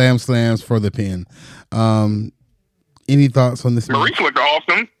 Stereo glam slams for the pin. Any thoughts on this? Maurice looked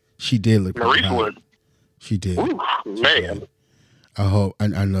awesome. She did look. Maurice looked. She did. Ooh, man. I hope. I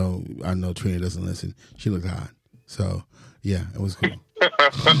know. Trina doesn't listen. She looked hot. So yeah, it was cool.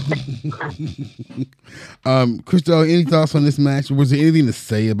 Crystal, any thoughts on this match? Was there anything to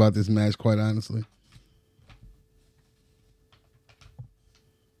say about this match? Quite honestly.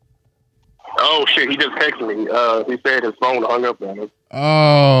 Oh shit! He just texted me. He said his phone hung up on him.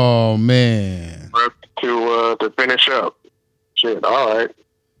 Oh man. To finish up. Shit. All right.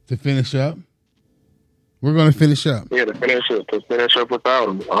 To finish up. We're going to finish up. Yeah, to finish up without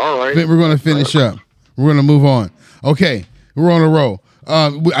him. All right. We're going to finish up. We're going to move on. Okay, we're on a roll.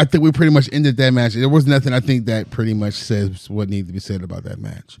 I think we pretty much ended that match. There was nothing I think that pretty much says what needs to be said about that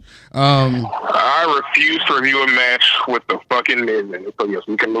match. I refuse to review a match with the fucking Miz in it. So yes,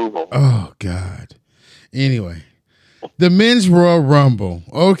 we can move on. Oh God. Anyway, the Men's Royal Rumble.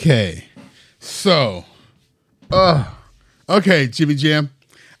 Okay, so, okay, Jimmy Jam.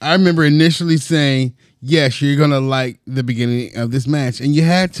 I remember initially saying yes, you're gonna like the beginning of this match, and you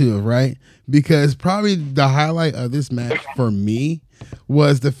had to, right? Because probably the highlight of this match for me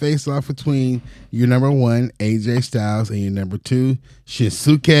was the face-off between your number one AJ Styles and your number two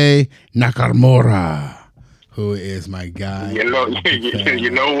Shinsuke Nakamura, who is my guy. You know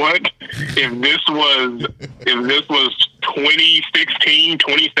what? If this was 2016,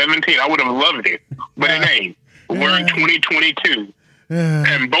 2017, I would have loved it. But it ain't. We're in 2022.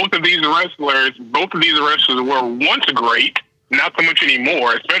 And both of these wrestlers were once great, not so much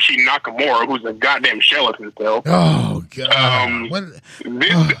anymore, especially Nakamura, who's a goddamn shell of himself. Oh God!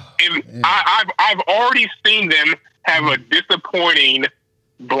 I've already seen them have a disappointing,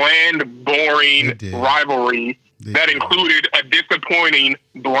 bland, boring rivalry that included a disappointing,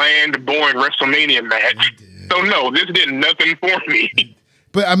 bland, boring WrestleMania match. So no, this did nothing for me.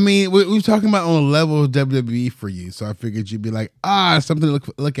 But I mean, we're talking about on a level of WWE for you, so I figured you'd be like, something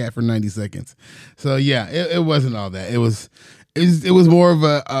to look at for 90 seconds. So yeah, it wasn't all that. It was more of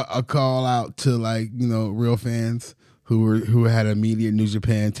a call out to, like, you know, real fans who had an immediate New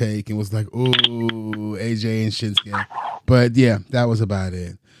Japan take and was like, ooh, AJ and Shinsuke. But yeah, that was about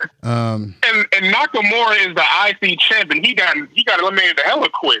it. And Nakamura is the IC champion. He got eliminated the hella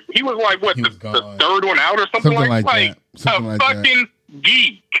quick. He was like the third one out or something like that. Something like fucking that.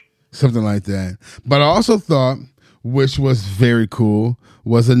 Geek. Something like that. But I also thought, which was very cool,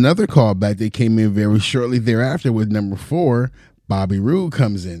 was another callback that came in very shortly thereafter with number 4. Bobby Roode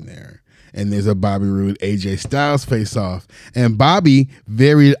comes in there. And there's a Bobby Roode AJ Styles face off. And Bobby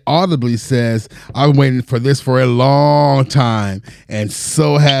very audibly says, I've been waiting for this for a long time. And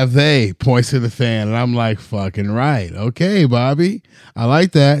so have they. Points to the fan. And I'm like, fucking right. Okay, Bobby. I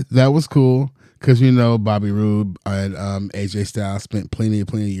like that. That was cool. Because, you know, Bobby Roode and AJ Styles spent plenty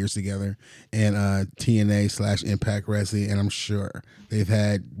of years together in TNA / Impact Wrestling, and I'm sure they've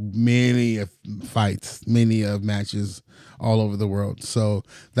had many fights, many of matches all over the world. So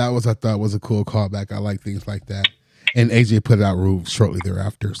that was, I thought, was a cool callback. I like things like that. And AJ put out Roode shortly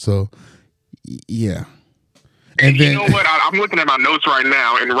thereafter. So, yeah. And then, you know what? I'm looking at my notes right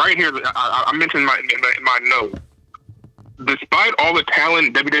now, and right here, I mentioned in my notes, despite all the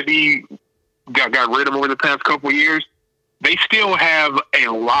talent WWE got rid of over the past couple of years, they still have a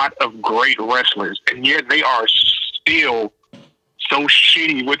lot of great wrestlers, and yet they are still so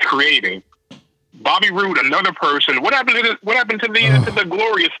shitty with creating. Bobby Roode, another person. What happened to the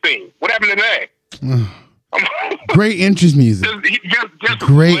Glorious thing? What happened to that? Great interest music. Just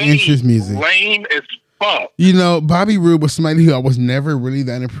great lame, interest music. Lame as fuck. You know, Bobby Roode was somebody who I was never really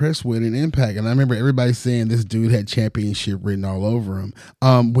that impressed with in Impact. And I remember everybody saying this dude had championship written all over him.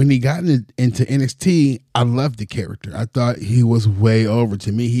 When he got into NXT, I loved the character. I thought he was way over.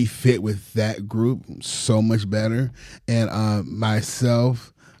 To me, he fit with that group so much better. And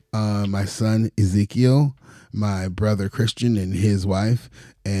myself, my son Ezekiel, my brother Christian and his wife,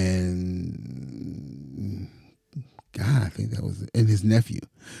 and God, I think that was it, and his nephew.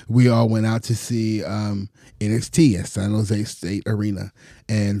 We all went out to see NXT at San Jose State Arena,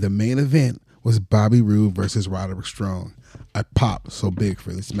 and the main event was Bobby Roode versus Roderick Strong. I popped so big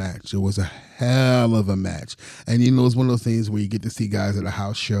for this match. It was a hell of a match. And you know, it's one of those things where you get to see guys at a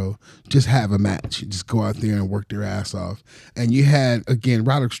house show just have a match. Just go out there and work their ass off. And you had, again,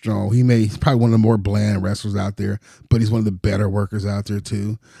 Roderick Strong. He's probably one of the more bland wrestlers out there, but he's one of the better workers out there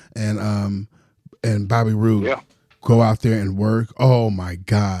too. And Bobby Roode go out there and work. Oh my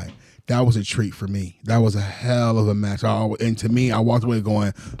God. That was a treat for me. That was a hell of a match. And to me, I walked away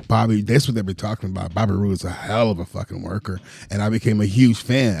going, Bobby, that's what they've been talking about. Bobby Roode is a hell of a fucking worker. And I became a huge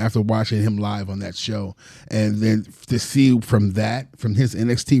fan after watching him live on that show. And then to see from his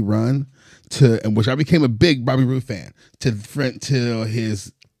NXT run in which I became a big Bobby Roode fan, to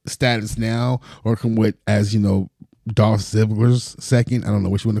his status now, or with, as you know, Dolph Ziggler's second, I don't know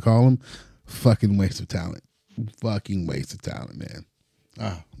which one to call him, fucking waste of talent. Fucking waste of talent, man.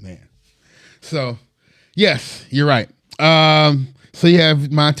 Oh, man. So, yes, you're right. So you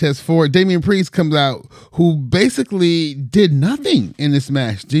have Montez Ford. Damian Priest comes out, who basically did nothing in this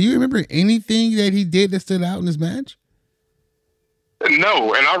match. Do you remember anything that he did that stood out in this match?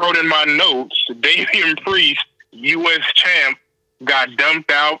 No, and I wrote in my notes, Damian Priest, U.S. champ, got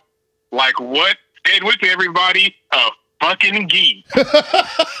dumped out like what? Stayed with me, everybody. A fucking geek.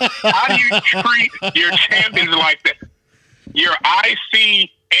 How do you treat your champions like that? Your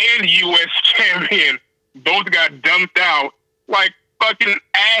IC and U.S. champion both got dumped out like fucking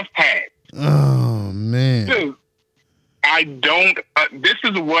asshats. Oh, man. Dude, I don't... this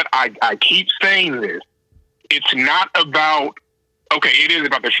is what I keep saying this. It's not about... Okay, it is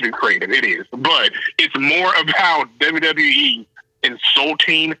about the shitty creative. It is. But it's more about WWE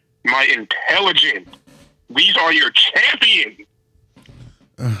insulting my intelligence. These are your champions.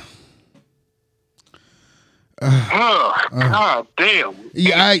 God damn.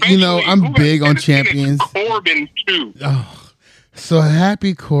 Yeah, I'm big on champions. Corbin too. Oh, so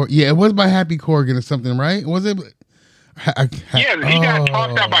Happy Cor. Yeah, it was by Happy Corgan or something, right? Was it? Yeah, he got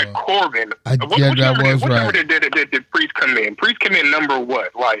tossed out by Corbin. That was right. What number did Priest come in? Priest came in number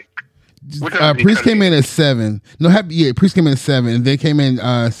what? Like. Priest came in at 7. No, Priest came in at 7, and then came in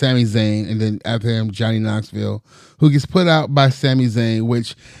Sami Zayn, and then after him Johnny Knoxville, who gets put out by Sami Zayn.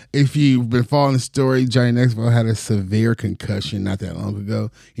 Which, if you've been following the story, Johnny Knoxville had a severe concussion not that long ago.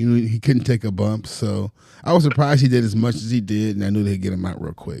 He couldn't take a bump, so I was surprised he did as much as he did, and I knew they'd get him out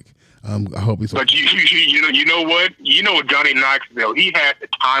real quick. I hope he's. But you know what? You know Johnny Knoxville. He had the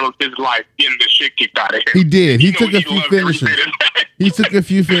time of his life getting the shit kicked out of him. He did. He took a few finishes. He took a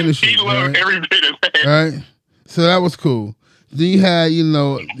few finishes. He loved every bit of that. Right. So that was cool. Then you had,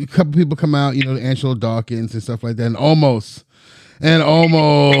 a couple people come out, Angelo Dawkins and stuff like that, and almost,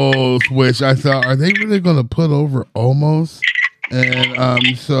 which I thought, are they really going to put over Almost?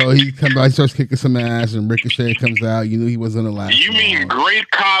 And so he comes out, he starts kicking some ass, and Ricochet comes out. You knew he wasn't the last. You mean Great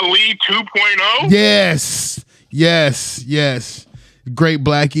Khali 2.0? Yes. Great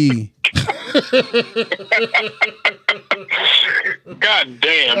Black E. God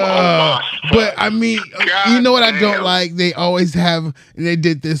damn. But I mean, you know what I don't like? They always have, and they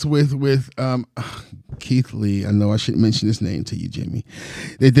did this with Keith Lee. I know I shouldn't mention his name to you, Jimmy.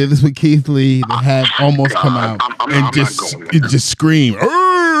 They did this with Keith Lee. They had Almost come out and just scream.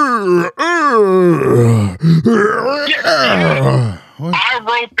 I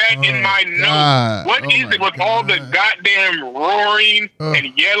wrote that in my notes. What is it with all the goddamn roaring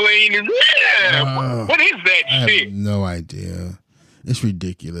and yelling? What is that shit? I have no idea. It's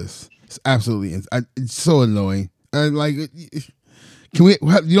ridiculous. It's absolutely. It's so annoying. Can we?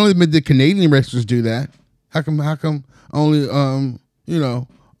 You don't admit the Canadian wrestlers do that? How come only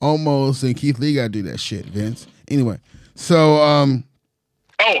Almost and Keith Lee got to do that shit, Vince? Anyway, so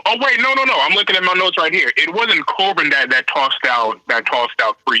Oh wait, no. I'm looking at my notes right here. It wasn't Corbin that tossed out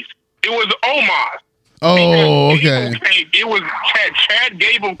Priest. It was Omos. Oh, okay. It was Chad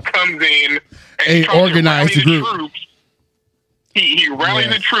Gable comes in and organized the group. Troops. He rallies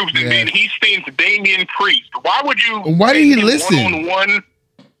the troops, and then he sends Damian Priest. Why did he listen? One-on-one?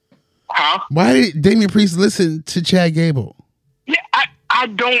 Huh? Why did Damian Priest listen to Chad Gable? Yeah, I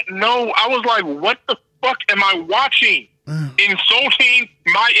don't know. I was like, what the fuck am I watching? Insulting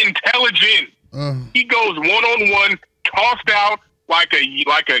my intelligence. He goes one-on-one, tossed out like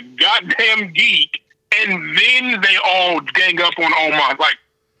a goddamn geek, and then they all gang up on Omos. Like,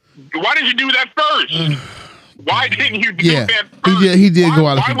 why did you do that first? Why didn't you do that first? He did go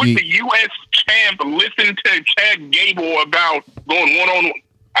out of Why would the U.S. champ listen to Chad Gable about going one-on-one?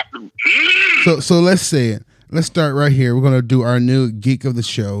 So let's say it. Let's start right here. We're going to do our new Geek of the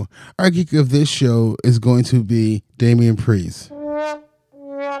Show. Our Geek of this show is going to be Damian Priest. Oh,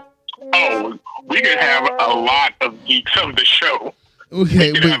 we could have a lot of Geeks of the Show.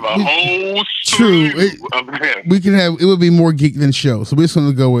 Okay, we could have a whole slew of them. We can have, it would be more geek than show. So we're just going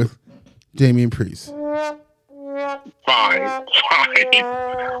to go with Damian Priest. Fine.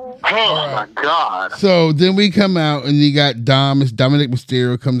 Oh, my God. So then we come out and you got Dominic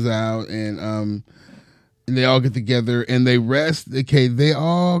Mysterio comes out and they all get together and they rest. Okay, they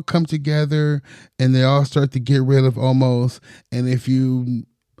all come together and they all start to get rid of Almost. And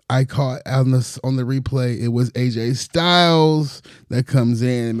I caught on the replay, it was AJ Styles that comes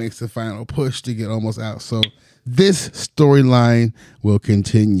in and makes the final push to get Almost out. So this storyline will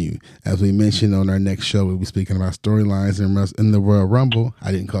continue. As we mentioned on our next show, we'll be speaking about storylines in the Royal Rumble.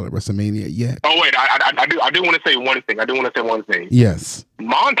 I didn't call it WrestleMania yet. Oh, wait, I do want to say one thing. Yes.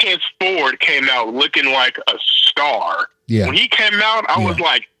 Montez Ford came out looking like a star. Yeah. When he came out, I was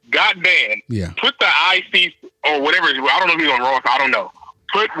like, God damn. Yeah. Put the IC or whatever. I don't know if he's on Raw. I don't know.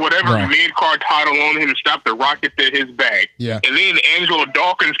 Put whatever mid-card title on him, stop the rockets at his back. Yeah. And then Angelo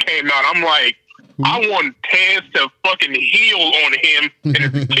Dawkins came out. I'm like, I want Taz to fucking heel on him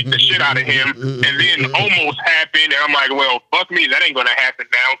and kick the shit out of him. And then Almost happened. And I'm like, well, fuck me. That ain't going to happen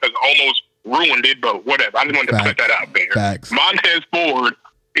now because Almost ruined it. But whatever. I just wanted to put that out there. Facts. Montez Ford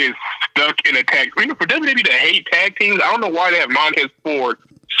is stuck in a tag. For WWE to hate tag teams, I don't know why they have Montez Ford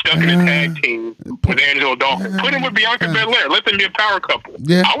stuck in a tag team with Angelo Dawkins. Put him with Bianca Belair. Let them be a power couple.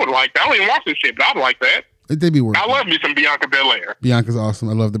 Yeah. I would like that. I don't even watch this shit, but I would like that. They'd be working. I love me some Bianca Belair. Bianca's awesome.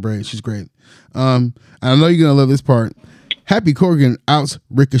 I love the braid. She's great. I know you're gonna love this part. Happy Corgan outs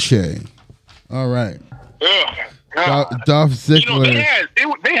Ricochet. All right. Ugh. Dolph Ziggler.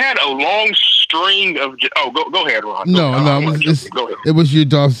 They had a long string of. Go ahead, Ron. No, Go ahead. it was your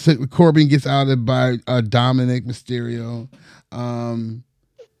dog. Corbin gets outed by Dominic Mysterio.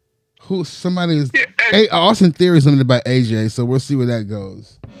 Somebody is Austin Theory is limited by AJ, so we'll see where that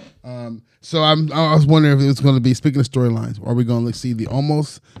goes. So I was wondering if it was going to be, speaking of storylines, are we going to see the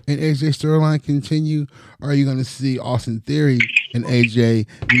Omos and AJ storyline continue? Or are you going to see Austin Theory and AJ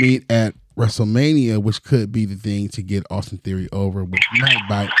meet at WrestleMania, which could be the thing to get Austin Theory over, which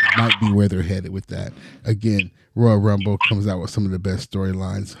might be where they're headed with that. Again, Royal Rumble comes out with some of the best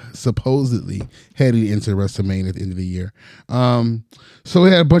storylines, supposedly heading into WrestleMania at the end of the year. So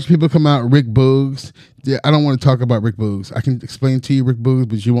we had a bunch of people come out. Rick Boogs. Yeah, I don't want to talk about Rick Boogs. I can explain to you Rick Boogs,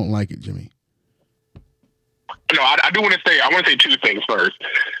 but you won't like it, Jimmy. No, I do want to say. I want to say two things first.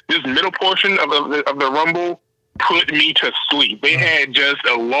 This middle portion of the Rumble put me to sleep. They had just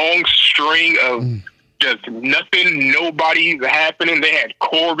a long string of just nothing, nobody's happening. They had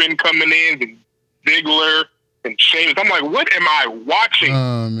Corbin coming in and Ziggler and Sheamus. I'm like, what am I watching?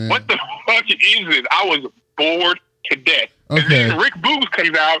 Oh, man. What the fuck is this? I was bored to death. Okay. And then Rick Boogs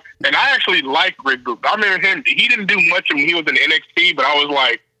comes out, and I actually like Rick Boogs. I remember him. He didn't do much when he was in NXT, but I was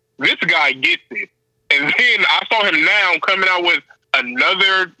like, this guy gets it. And then I saw him now coming out with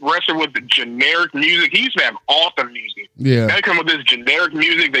another wrestler with the generic music. He used to have awesome music. Yeah. They come with this generic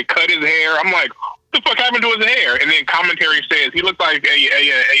music. They cut his hair. I'm like, what the fuck happened to his hair? And then commentary says he looks like a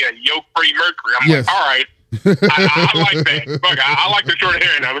yoke Freddie Mercury. I'm like, all right. I like that. Fuck, I like the short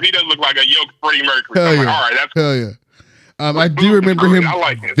hair now, but he does look like a yoke Freddie Mercury. Hell I'm yeah. like, all right, that's hell yeah. I do remember him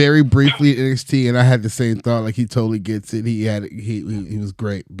like very briefly at NXT, and I had the same thought. Like, he totally gets it. He was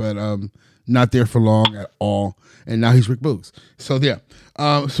great, but not there for long at all. And now he's Rick Boogs. So yeah.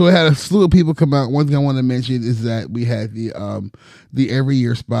 So we had a slew of people come out. One thing I want to mention is that we had the every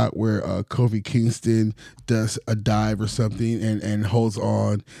year spot where Kofi Kingston does a dive or something and holds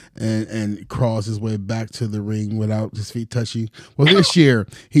on and crawls his way back to the ring without his feet touching. Well, this year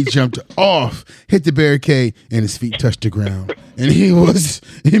he jumped off, hit the barricade, and his feet touched the ground, and he was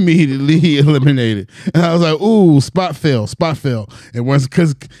immediately eliminated. And I was like, "Ooh, spot fail." And once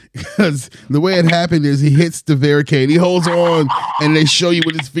because the way it happened is he hits the barricade, he holds on, and they show you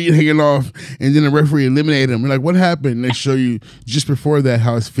with his feet hanging off, and then the referee eliminated him. We're like, what happened? And they show you just before that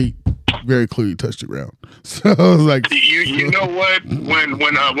how his feet very clearly touched the ground. So I was like, you know what? When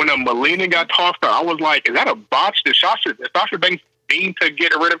Melina got tossed out, I was like, is that a botch? Did Sasha Banks mean to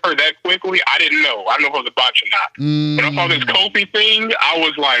get rid of her that quickly? I didn't know. I don't know if it was a botch or not. When I saw this Kofi thing, I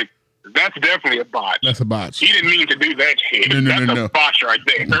was like, that's definitely a botch. That's a botch. He didn't mean to do that shit. That's a botch right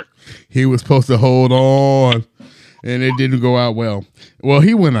there. He was supposed to hold on, and it didn't go out well. Well,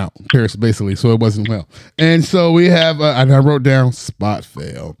 he went out, basically, so it wasn't well. And so we have, and I wrote down spot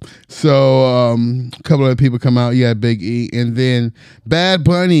fail. So a couple of people come out. You had Big E, and then Bad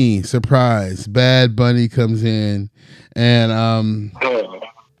Bunny, surprise. Bad Bunny comes in, and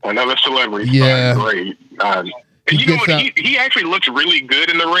another celebrity. Yeah, great. And you know what? He actually looks really good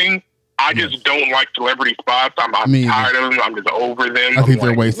in the ring. I just don't like celebrity spots. I'm tired of them. I'm just over them. I think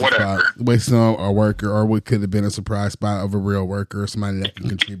they're wasting spots. Wasting on a worker, or what could have been a surprise spot of a real worker, or somebody that can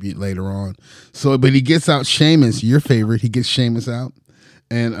contribute later on. So, but he gets out Sheamus, your favorite. He gets Sheamus out.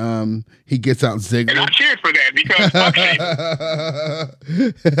 And he gets out Ziggler. And I cheered for that because fuck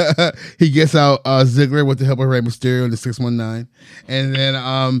Sheamus. He gets out Ziggler with the help of Rey Mysterio in the 619. And then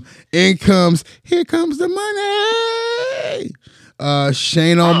here comes the money.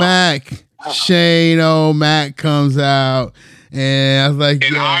 Shane O'Mac. Shane O'Mac comes out. And I was like,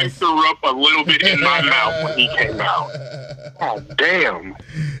 and I threw up a little bit in my mouth when he came out. Oh, damn.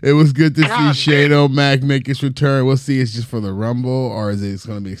 It was good to see Shane O'Mac make his return. We'll see, it's just for the Rumble, or is it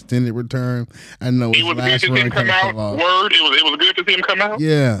going to be extended return? I know it was good to see him come out. Word, it was good to see him come out?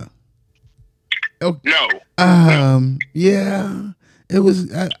 Yeah. Okay. No. Yeah. It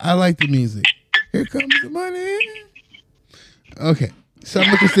was, I like the music. Here comes the money. Okay. So I'm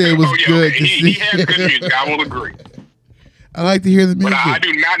going to say it was good to see. He has good music, I will agree. I like to hear the music. But I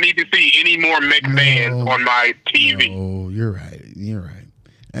do not need to see any more McMahons on my TV. Oh, you're right.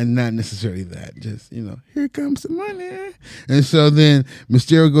 And not necessarily that. Just, here comes the money. And so then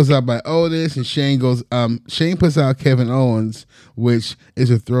Mysterio goes out by Otis, and Shane puts out Kevin Owens, which is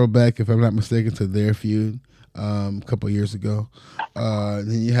a throwback, if I'm not mistaken, to their feud a couple of years ago.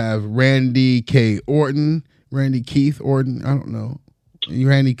 Then you have Randy Keith Orton. I don't know.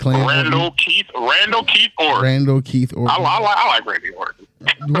 Randy Clan. Randall Keith Orton. I like Randy Orton.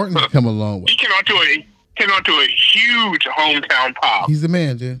 Orton's come a long way. He came onto a huge hometown pop. He's the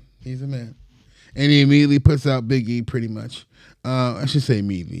man, dude. He's the man. And he immediately puts out Big E, pretty much. I should say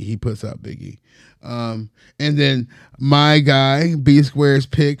immediately. He puts out Big E. And then my guy, B Square's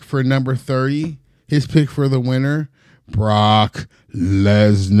pick for number 30, his pick for the winner, Brock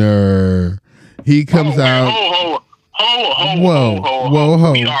Lesnar. He comes out. Whoa.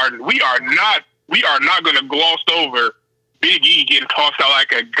 We are not going to gloss over Big E getting tossed out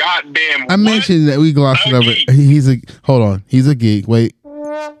like a goddamn. I mentioned that we glossed it over. He's a geek. Wait.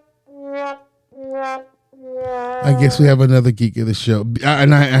 I guess we have another geek of the show,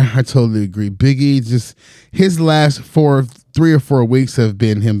 and I totally agree. Big E, just his last 3 or 4 weeks have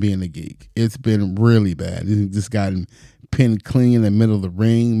been him being a geek. It's been really bad. He just gotten pinned clean in the middle of the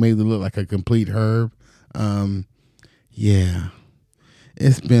ring, made it look like a complete herb. Yeah,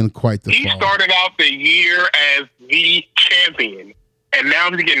 it's been quite the. He fall. Started out the year as the champion, and now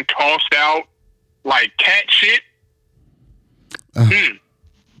he's getting tossed out like cat shit.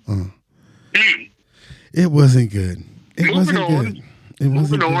 It wasn't good. It wasn't good.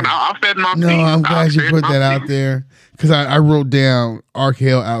 I said my piece. No, I'm glad you put that out there because I wrote down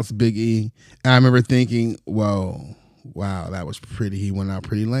RKO outs Big E, and I remember thinking, wow, that was pretty. He went out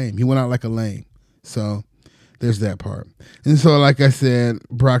pretty lame. He went out like a lame. So there's that part. And so, like I said,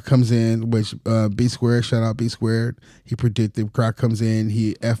 Brock comes in, which B Squared, shout out B Squared. He predicted Brock comes in.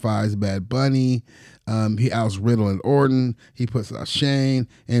 He FIs Bad Bunny. He outs Riddle and Orton. He puts out Shane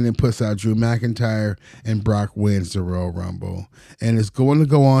and then puts out Drew McIntyre, and Brock wins the Royal Rumble. And it's going to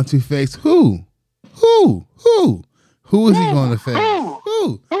go on to face who? Who is he going to face?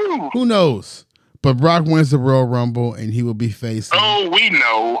 Who knows? But Brock wins the Royal Rumble, and he will be facing. Oh, we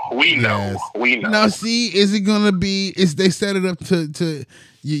know. Now, see, is it going to be? They set it up to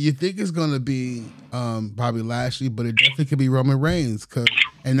you think it's going to be Bobby Lashley, but it definitely could be Roman Reigns,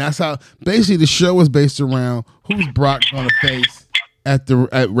 and that's how basically the show was based around who's Brock going to face at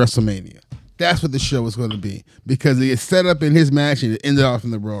WrestleMania. That's what the show was going to be because it set up in his match and it ended off in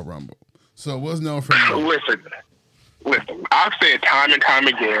the Royal Rumble. So it was known for. Listen, I've said time and time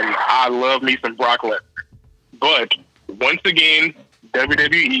again, I love me some Brock Lesnar. But once again,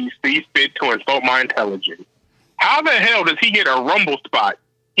 WWE sees fit to insult my intelligence. How the hell does he get a Rumble spot?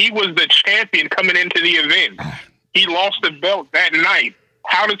 He was the champion coming into the event. He lost the belt that night.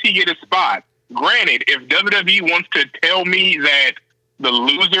 How does he get a spot? Granted, if WWE wants to tell me that the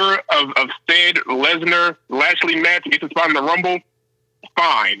loser of said Lesnar-Lashley match gets a spot in the Rumble,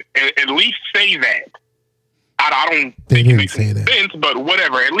 fine. At least say that. I don't think it makes any sense, but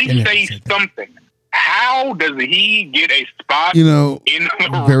whatever. At least say something. How does he get a spot in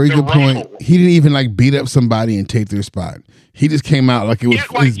the very good Rumble? point. He didn't even beat up somebody and take their spot. He just came out like it was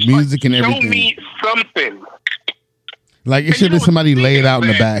his music and everything. Show me something. Like it should have been somebody laid out in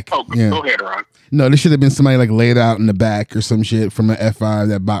the back. Oh, yeah. Go ahead, Ron. No, there should have been somebody laid out in the back or some shit from an F5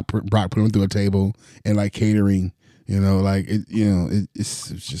 that Brock put him through a table and catering. It's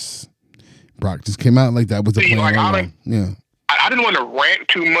just Brock just came out like that was the plan. I didn't want to rant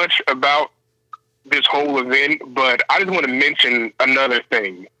too much about this whole event, but I just want to mention another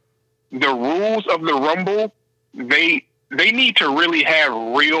thing. The rules of the Rumble, they need to really have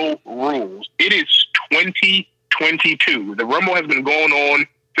real rules. It is 2022. The Rumble has been going on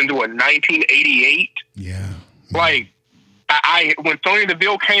since 1988. Yeah. I when Sonya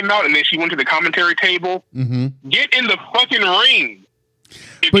Deville came out and then she went to the commentary table, get in the fucking ring.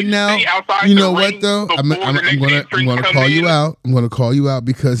 But now, you know what though? I'm gonna call you out. I'm gonna call you out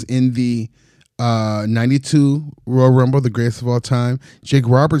because in the 92 Royal Rumble, the greatest of all time, Jake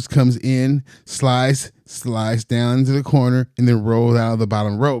Roberts comes in, slides down into the corner, and then rolls out of the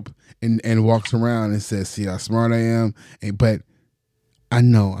bottom rope and walks around and says, "See how smart I am." But I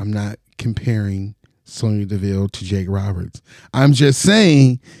know I'm not comparing Sonya Deville to Jake Roberts. I'm just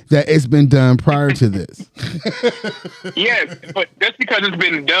saying that it's been done prior to this. Yes, but just because it's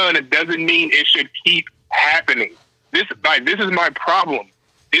been done, it doesn't mean it should keep happening. This is my problem.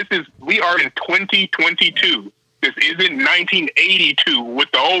 We are in 2022. This isn't 1982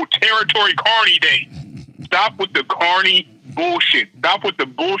 with the old territory Carney day. Stop with the Carney bullshit. Stop with the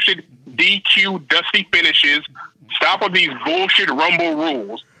bullshit DQ dusty finishes. Stop with these bullshit Rumble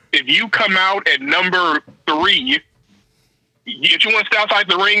rules. If you come out at number 3, if you want to stay outside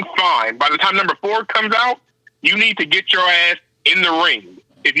the ring, fine. By the time number 4 comes out, you need to get your ass in the ring.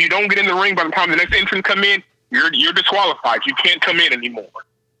 If you don't get in the ring by the time the next entrant come in, you're disqualified. You can't come in anymore.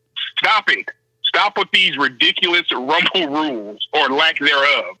 Stop it. Stop with these ridiculous Rumble rules or lack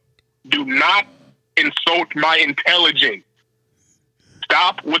thereof. Do not insult my intelligence.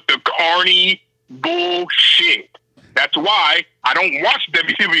 Stop with the Carney bullshit. That's why I don't watch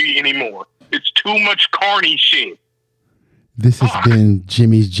WWE anymore. It's too much Carney shit. This has been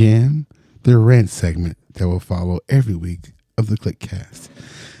Jimmy's Jam, the rant segment that will follow every week of the CliqueCast.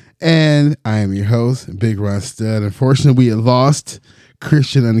 And I am your host, Big Ron Stud. Unfortunately, we had lost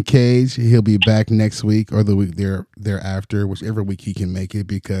Christian Uncaged. He'll be back next week or the week thereafter, whichever week he can make it,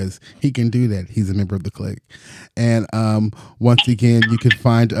 because he can do that. He's a member of the Clique. And once again, you can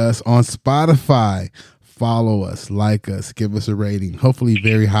find us on Spotify. Follow us, like us, give us a rating, hopefully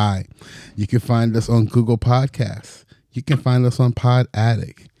very high. You can find us on Google Podcasts. You can find us on Pod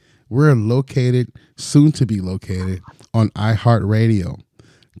Addict. We're located, soon to be located, on iHeartRadio.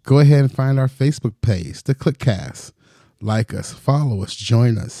 Go ahead and find our Facebook page, the CliqueCast. Like us, follow us,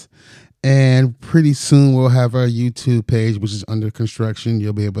 join us. And pretty soon we'll have our YouTube page, which is under construction.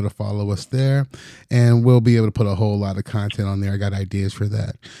 You'll be able to follow us there. And we'll be able to put a whole lot of content on there. I got ideas for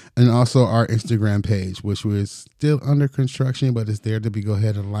that. And also our Instagram page, which was still under construction, but it's there to be. Go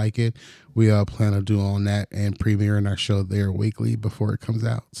ahead and like it. We plan on doing that and premiering our show there weekly before it comes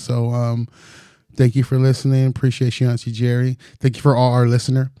out. So thank you for listening. Appreciate you, Auntie Jerry. Thank you for all our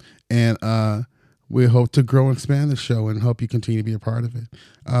listener. And we hope to grow and expand the show and hope you continue to be a part of it.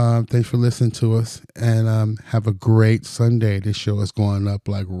 Thanks for listening to us, and have a great Sunday. This show is going up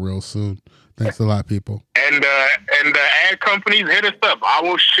like real soon. Thanks a lot, people. And ad companies, hit us up. I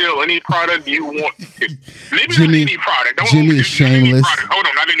will shill any product you want to. Maybe not any product. Don't Jimmy is shameless. Hold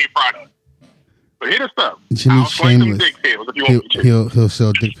on, not any product. But hit us up. Jimmy's shameless. Dick pills if you want me to. He'll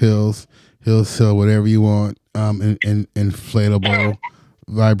sell dick pills. He'll sell whatever you want. Inflatable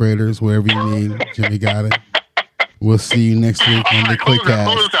vibrators, wherever you need. Jimmy got it. We'll see you next week on the CliqueCast.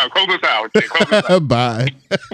 Close us out. Bye.